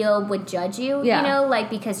you feel would judge you, you know, like,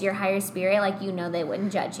 because you're higher spirit, like, you know, they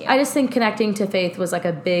wouldn't judge you. I just think connecting to faith was, like,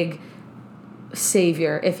 a big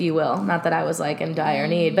savior, if you will. Not that I was, like, in dire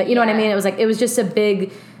need, but you know what I mean? It was, like, it was just a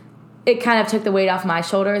big, it kind of took the weight off my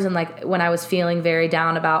shoulders. And, like, when I was feeling very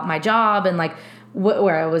down about my job, and, like,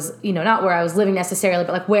 where I was, you know, not where I was living necessarily,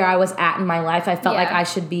 but, like, where I was at in my life, I felt like I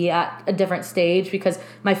should be at a different stage, because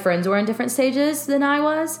my friends were in different stages than I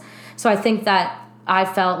was. So I think that I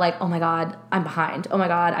felt like, oh my God, I'm behind. Oh my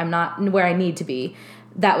God, I'm not where I need to be.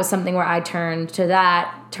 That was something where I turned to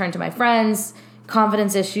my friends,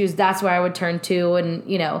 confidence issues, that's where I would turn to. And,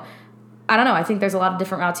 you know, I don't know. I think there's a lot of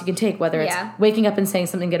different routes you can take, whether it's waking up and saying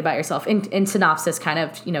something good about yourself in synopsis, kind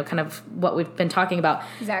of what we've been talking about.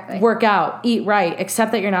 Exactly. Work out, eat right,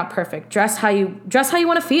 accept that you're not perfect, dress how you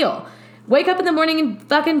want to feel. Wake up in the morning and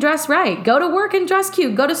fucking dress right. Go to work and dress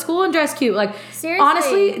cute. Go to school and dress cute. Like, seriously,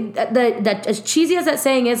 honestly, that as cheesy as that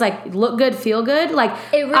saying is, like, look good, feel good. Like,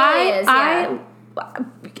 it really is. Yeah.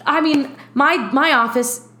 I mean, my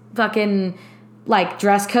office fucking, like,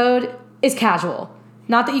 dress code is casual.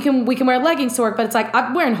 Not that we can wear leggings to work, but it's like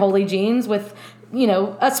I'm wearing holy jeans with,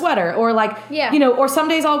 a sweater, or like, or some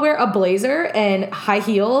days I'll wear a blazer and high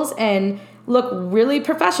heels and look really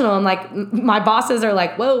professional, and like my bosses are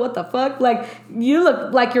like, whoa, what the fuck? Like, you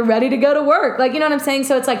look like you're ready to go to work. Like, you know what I'm saying?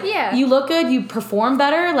 So it's like, you look good, you perform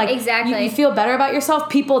better, like, exactly. You feel better about yourself.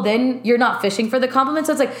 People, then you're not fishing for the compliments.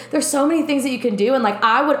 So it's like, there's so many things that you can do. And like,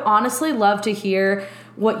 I would honestly love to hear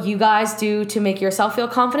what you guys do to make yourself feel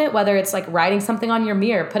confident, whether it's like writing something on your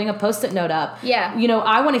mirror, putting a Post-it note up. Yeah.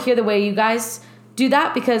 I want to hear the way you guys do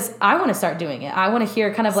that, because I want to start doing it. I want to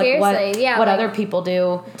hear kind of like what other people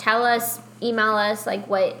do. Tell us, email us like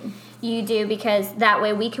what you do, because that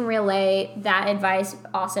way we can relay that advice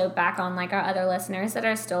also back on like our other listeners that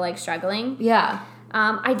are still like struggling. Yeah.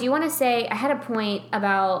 I do want to say, I had a point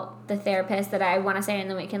about the therapist that I want to say, and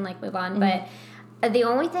then we can like move on. Mm-hmm. But the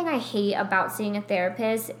only thing I hate about seeing a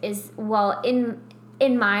therapist is, well, in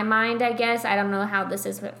my mind, I guess, I don't know how this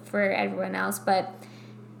is for everyone else, but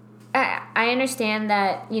I understand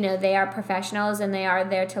that, they are professionals and they are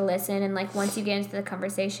there to listen. And like, once you get into the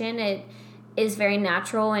conversation, it is very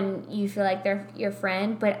natural and you feel like they're your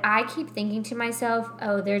friend. But I keep thinking to myself,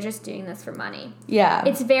 oh, they're just doing this for money. Yeah.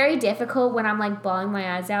 It's very difficult when I'm like bawling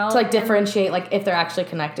my eyes out. To like differentiate like if they're actually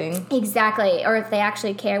connecting. Exactly. Or if they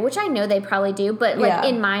actually care, which I know they probably do. But like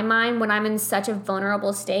in my mind, when I'm in such a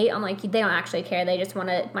vulnerable state, I'm like, they don't actually care. They just want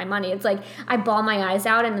my money. It's like I bawl my eyes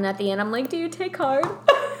out, and then at the end I'm like, do you take card?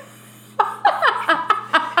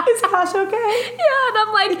 Is Cash okay? Yeah, and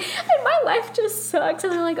I'm like, and my life just sucks.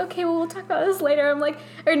 And I'm like, okay, well, we'll talk about this later. I'm like,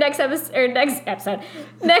 next session,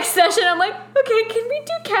 I'm like, okay, can we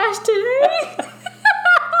do cash today?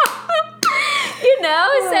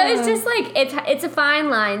 So it's just like, it's a fine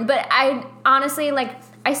line. But I honestly, like,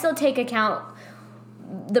 I still take account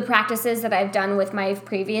the practices that I've done with my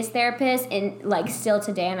previous therapist, and like still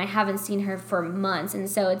today, and I haven't seen her for months. And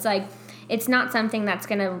so it's like, it's not something that's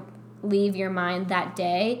going to leave your mind that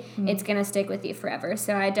day. Mm-hmm. It's going to stick with you forever.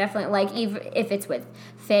 So I definitely, like, even if it's with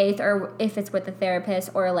Faith or if it's with a therapist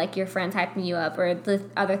or like your friends hyping you up or the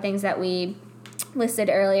other things that we listed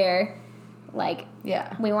earlier, like,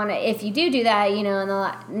 we want to, if you do that, in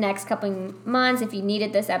the next couple months, if you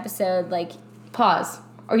needed this episode, like, pause.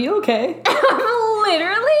 Are you okay?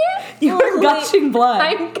 Literally? You're gushing blood.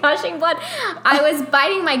 I'm gushing blood. I was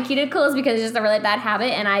biting my cuticles because it's just a really bad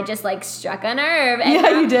habit, and I just, like, struck a nerve.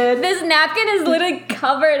 And you did. This napkin is literally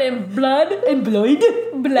covered in blood. And blood?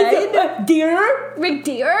 Blood? Deer?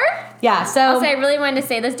 McDeer? Yeah, so... Also, I really wanted to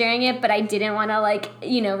say this during it, but I didn't want to, like,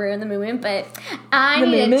 ruin the moment, but I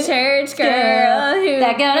need a church girl who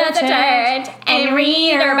that go to church and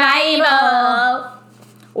read her Bible.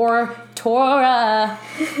 Or Torah,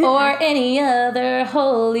 or any other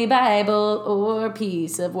holy Bible or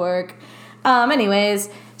piece of work. Anyways,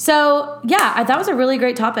 so yeah, that was a really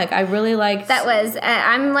great topic. I really liked... That was,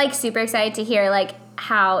 I'm like super excited to hear like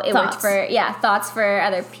how it worked for, thoughts for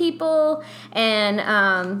other people, and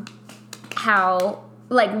how,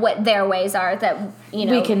 like, what their ways are that,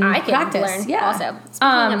 we can I can practice. Learn also.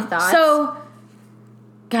 Speaking of thoughts. So,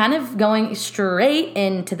 kind of going straight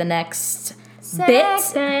into the next...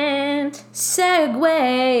 Segment.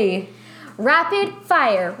 Segue. Rapid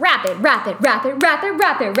fire. Rapid questions.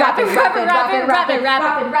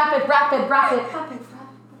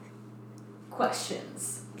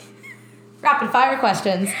 Rapid fire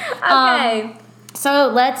questions. Okay. So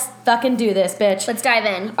let's fucking do this, bitch. Let's dive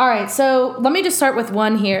in. All right, so let me just start with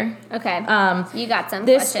one here. Okay. You got some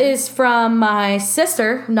This questions. is from my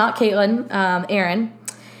sister, not Caitlin, Erin.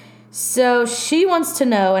 So she wants to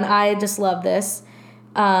know, and I just love this.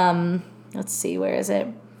 Let's see, where is it?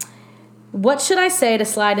 What should I say to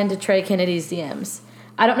slide into Trey Kennedy's DMs?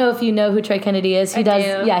 I don't know if you know who Trey Kennedy is. He does.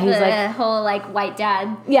 Do. Yeah, he's the like whole like white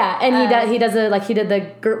dad. Yeah, and he does he did the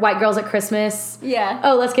White Girls at Christmas. Yeah.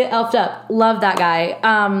 Oh, let's get elfed up. Love that guy.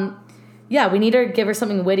 Yeah, we need to give her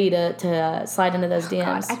something witty to slide into those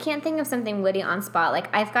DMs. God, I can't think of something witty on spot. Like,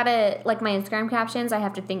 I've got to, like, my Instagram captions, I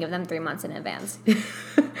have to think of them 3 months in advance.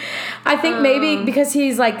 I think maybe because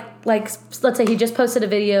he's like, let's say he just posted a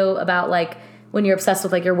video about, like, when you're obsessed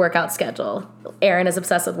with, like, your workout schedule. Erin is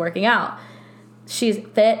obsessed with working out. She's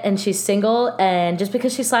fit and she's single, and just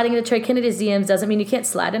because she's sliding into Trey Kennedy's DMs doesn't mean you can't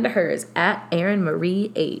slide into hers at Erin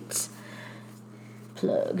Marie 8.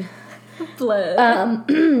 Plug.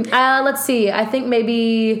 Let's see. I think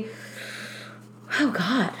maybe. Oh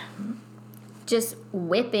God. Just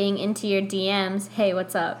whipping into your DMs. Hey,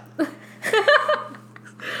 what's up?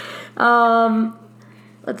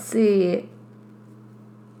 Let's see.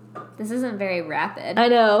 This isn't very rapid. I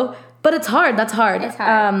know, but it's hard. That's hard. It's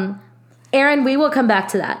hard. Aaron, we will come back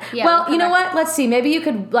to that. Yeah, well, we'll you know come what? Let's see. Maybe you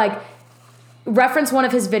could like reference one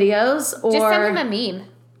of his videos, or Just send him a meme.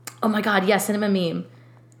 Oh my God! Yes, send him a meme.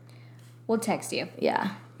 We'll text you.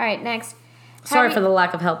 Yeah. All right, next. Sorry for the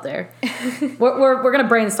lack of help there. we're gonna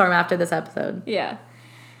brainstorm after this episode. Yeah.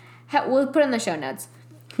 We'll put it in the show notes.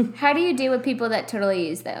 How do you deal with people that totally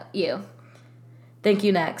use you? Thank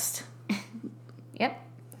you. Next. Yep.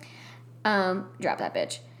 Drop that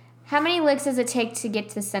bitch. How many licks does it take to get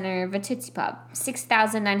to the center of a Tootsie Pop?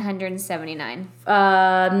 6,979.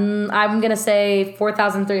 I'm gonna say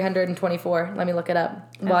 4,324. Let me look it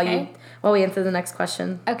up while we answer the next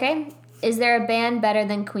question. Okay. Is there a band better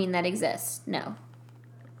than Queen that exists? No.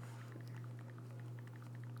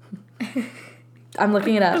 I'm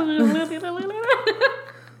looking it up.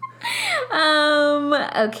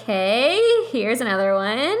 Okay. Here's another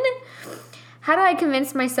one. How do I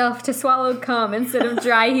convince myself to swallow cum instead of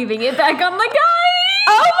dry heaving it back on the guy?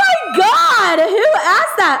 Oh my God! Who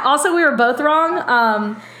asked that? Also, we were both wrong.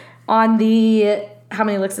 On the how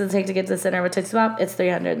many licks does it take to get to the center of a Tootsie Pop? It's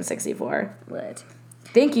 364. What?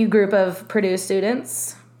 Thank you, group of Purdue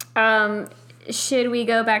students. Should we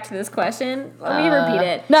go back to this question? Let me repeat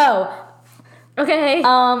it. No. Okay.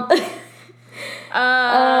 Don't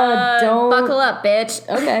Buckle up, bitch.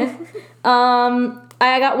 Okay.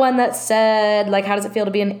 I got one that said, like, how does it feel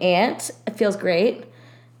to be an aunt? It feels great.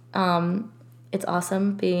 It's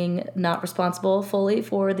awesome being not responsible fully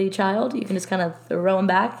for the child. You can just kind of throw them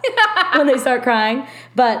back when they start crying.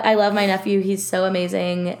 But I love my nephew. He's so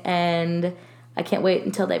amazing, and I can't wait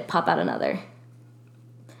until they pop out another.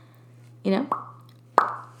 You know?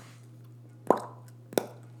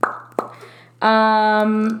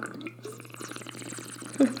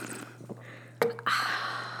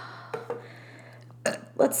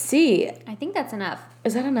 Let's see. I think that's enough.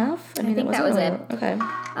 Is that enough? I think that was it. Okay.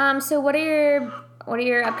 So what are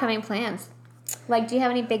your upcoming plans? Like, do you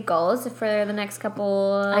have any big goals for the next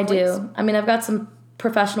couple of I weeks? do. I mean, I've got some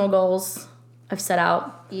professional goals I've set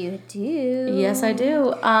out. You do. Yes, I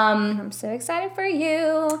do. I'm so excited for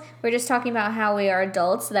you. We're just talking about how we are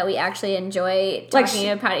adults, so that we actually enjoy talking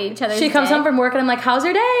about each other's She comes day. home from work and I'm like, how's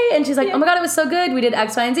your day? And she's like, oh my God, it was so good. We did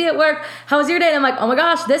X, Y, and Z at work. How was your day? And I'm like, oh my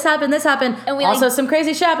gosh, this happened. And we also, some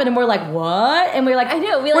crazy shit happened. And we're like, what? And we're like, I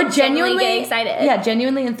know, we're genuinely get excited. Yeah,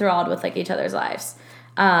 genuinely enthralled with like each other's lives.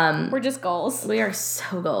 We're just goals. We are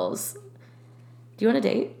so goals. Do you want to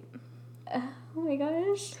date? Oh my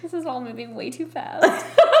gosh, this is all moving way too fast.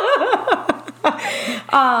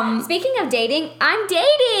 Speaking of dating, I'm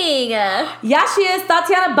dating. Yeah, she is.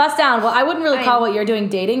 Tatiana, bust down. Well, I wouldn't really call what you're doing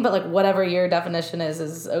dating, but like whatever your definition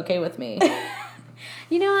is okay with me.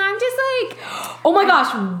 You know, I'm just like, oh my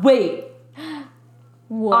gosh, wait.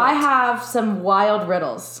 what? I have some wild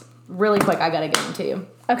riddles. Really quick, I gotta get them to you.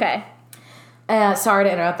 Okay. Sorry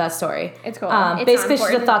to interrupt that story. It's cool. It's Basically, she's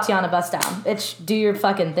a important. Tatiana bust down. It's do your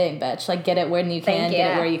fucking thing, bitch. Like, get it when you can,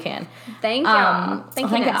 get it where you can. Thank y'all.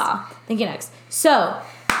 Thank you next. So,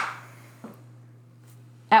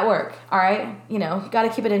 at work, all right? You know, got to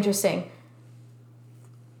keep it interesting.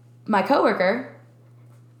 My coworker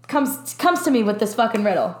comes to me with this fucking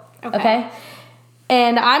riddle, okay?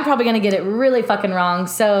 And I'm probably going to get it really fucking wrong,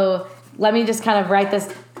 so let me just kind of write this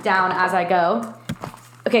down as I go.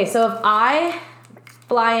 Okay, so if I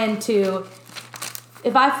drive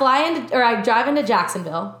into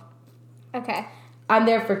Jacksonville. Okay. I'm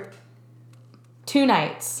there for 2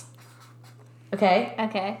 nights. Okay?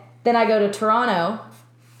 Okay. Then I go to Toronto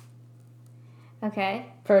Okay.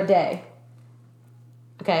 for a day.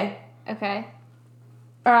 Okay? Okay.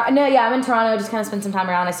 I'm in Toronto, just kind of spend some time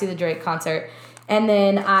around. I see the Drake concert. And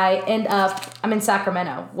then I'm in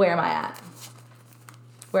Sacramento. Where am I at?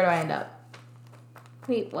 Where do I end up?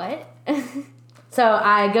 Wait, what? So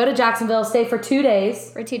I go to Jacksonville, stay for 2 days.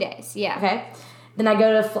 For 2 days, yeah. Okay? Then I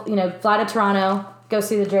go to, fly to Toronto, go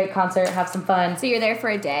see the Drake concert, have some fun. So you're there for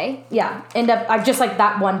a day? Yeah. I just like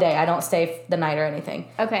that one day. I don't stay the night or anything.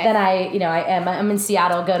 Okay. Then I'm in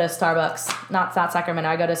Seattle, go to Starbucks. Not Sacramento.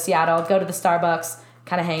 I go to Seattle, go to the Starbucks,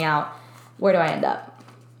 kind of hang out. Where do I end up?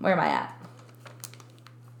 Where am I at?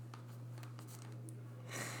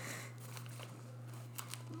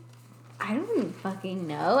 I don't fucking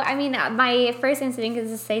know. I mean, my first instinct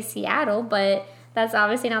is to say Seattle, but That's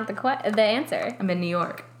obviously not the answer. I'm in New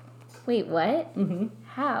York. Wait, what? Mm-hmm.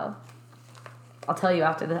 How? I'll tell you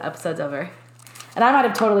after the episode's over. And I might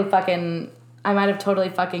have totally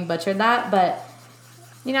fucking butchered that, but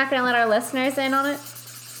You're not gonna let our listeners in on it?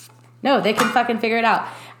 no, they can fucking figure it out.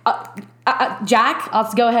 Jack,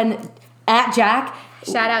 I'll go ahead and at Jack.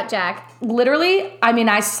 Shout out, Jack. Literally, I mean,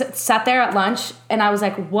 I sat there at lunch and I was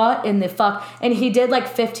like, what in the fuck? And he did like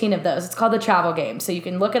 15 of those. It's called the travel game. So you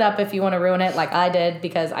can look it up if you want to ruin it like I did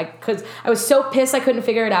because I was so pissed I couldn't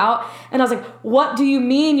figure it out. And I was like, what do you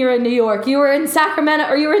mean you're in New York? You were in Sacramento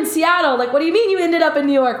or you were in Seattle. Like, what do you mean you ended up in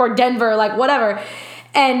New York or Denver? Like, whatever.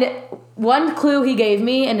 And one clue he gave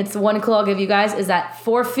me, and it's one clue I'll give you guys, is that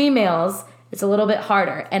for females, it's a little bit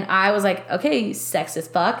harder. And I was like, okay, you sexist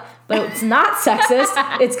fuck. But it's not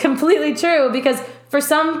sexist. It's completely true because for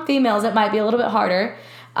some females, it might be a little bit harder.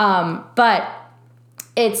 But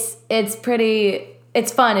it's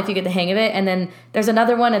fun if you get the hang of it. And then there's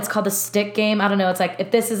another one. It's called the stick game. I don't know. It's like,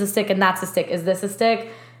 if this is a stick and that's a stick, is this a stick?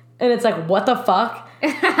 And it's like, what the fuck?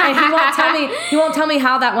 And he won't tell me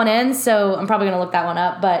how that one ends. So I'm probably going to look that one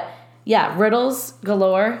up. But yeah, riddles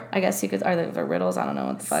galore. I guess you could, are they riddles? I don't know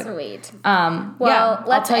what the fuck. Sweet. Well, yeah,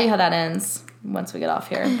 I'll tell you how that ends once we get off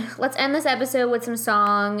here. Let's end this episode with some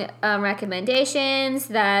song recommendations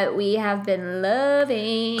that we have been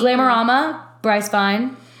loving. Glamorama, Bryce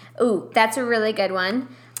Vine. Ooh, that's a really good one.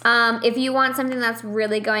 If you want something that's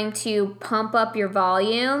really going to pump up your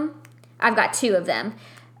volume, I've got two of them.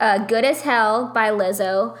 Good as Hell by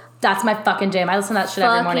Lizzo. That's my fucking jam. I listen to that shit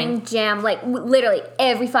every morning. Fucking jam. Like, literally,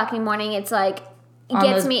 every fucking morning, it's like,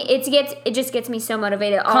 it just gets me so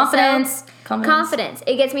motivated. Confidence. Confidence.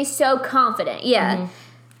 It gets me so confident. Yeah.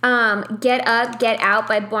 Mm-hmm. Get Up, Get Out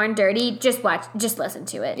by Born Dirty. Just listen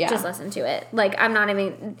to it. Yeah. Just listen to it. Like, I'm not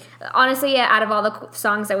even, honestly, yeah, out of all the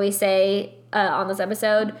songs that we say on this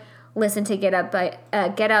episode, listen to Get Up,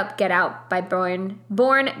 Get Out by Born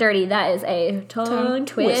Dirty. That is a tongue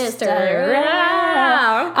twister.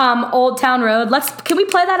 Old Town Road. Can we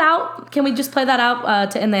play that out? Can we just play that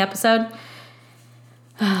out to end the episode?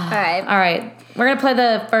 All right. We're gonna play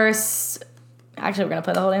the first. Actually, we're gonna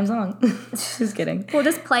play the whole damn song. Just kidding. We'll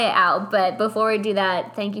just play it out. But before we do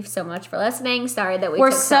that, thank you so much for listening. Sorry that we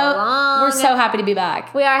took so long. We're so happy to be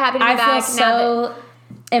back. We are happy to be back. I feel so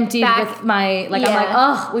emptied with my, like, yeah. I'm like,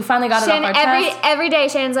 oh, we finally got it off our chest. Every day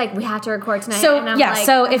Shannon's like, we have to record tonight. So, and I'm yeah, like,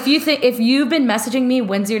 so if you've been messaging me,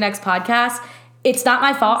 when's your next podcast? It's not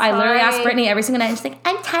my fault. I literally ask Brittany every single night. And she's like,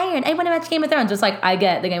 I'm tired. I want to watch Game of Thrones. Just like, I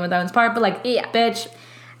get the Game of Thrones part, but like, yeah. Bitch.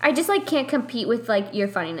 I just like can't compete with like your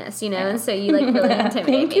funniness, you know? And so you like really intimidate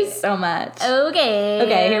me. Thank you so much.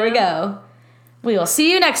 Okay, here we go. We will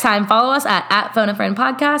see you next time. Follow us at Phone a Friend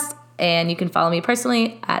Podcast. And you can follow me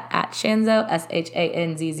personally at Shanzo,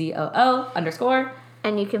 SHANZZOO _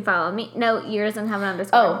 And you can follow me. No, yours doesn't have an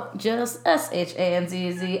underscore. Oh, just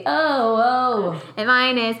SHANZZOO. And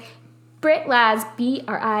mine is Brittlaz,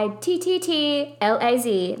 BRITTTLAZ.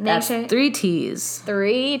 That's sure 3 T's.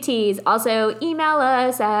 3 T's. Also, email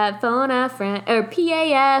us at PhonAFriend or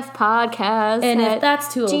PAF Podcast. And if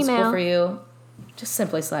that's too old school for you, just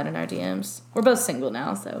simply slide in our DMs. We're both single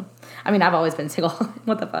now, so. I mean, I've always been single.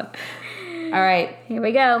 What the fuck? All right. Here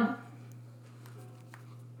we go.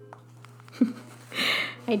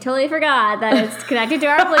 I totally forgot that it's connected to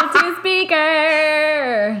our Bluetooth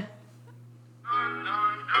speaker.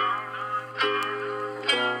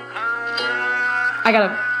 I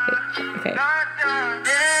gotta. Okay.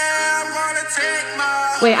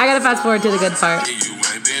 Wait, I gotta fast forward to the good part. Wait.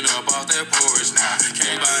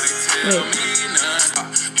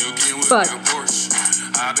 Fuck.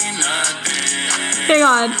 Hang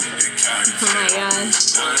on. Oh my god.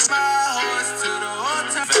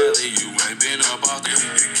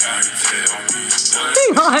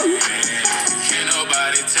 Hang on.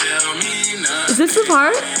 Is this the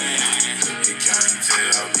part?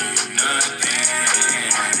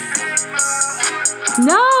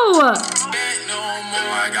 No!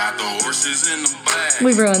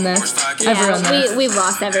 We've ruined this. I've ruined this. We've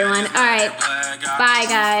lost everyone. All right. Bye,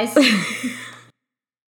 guys.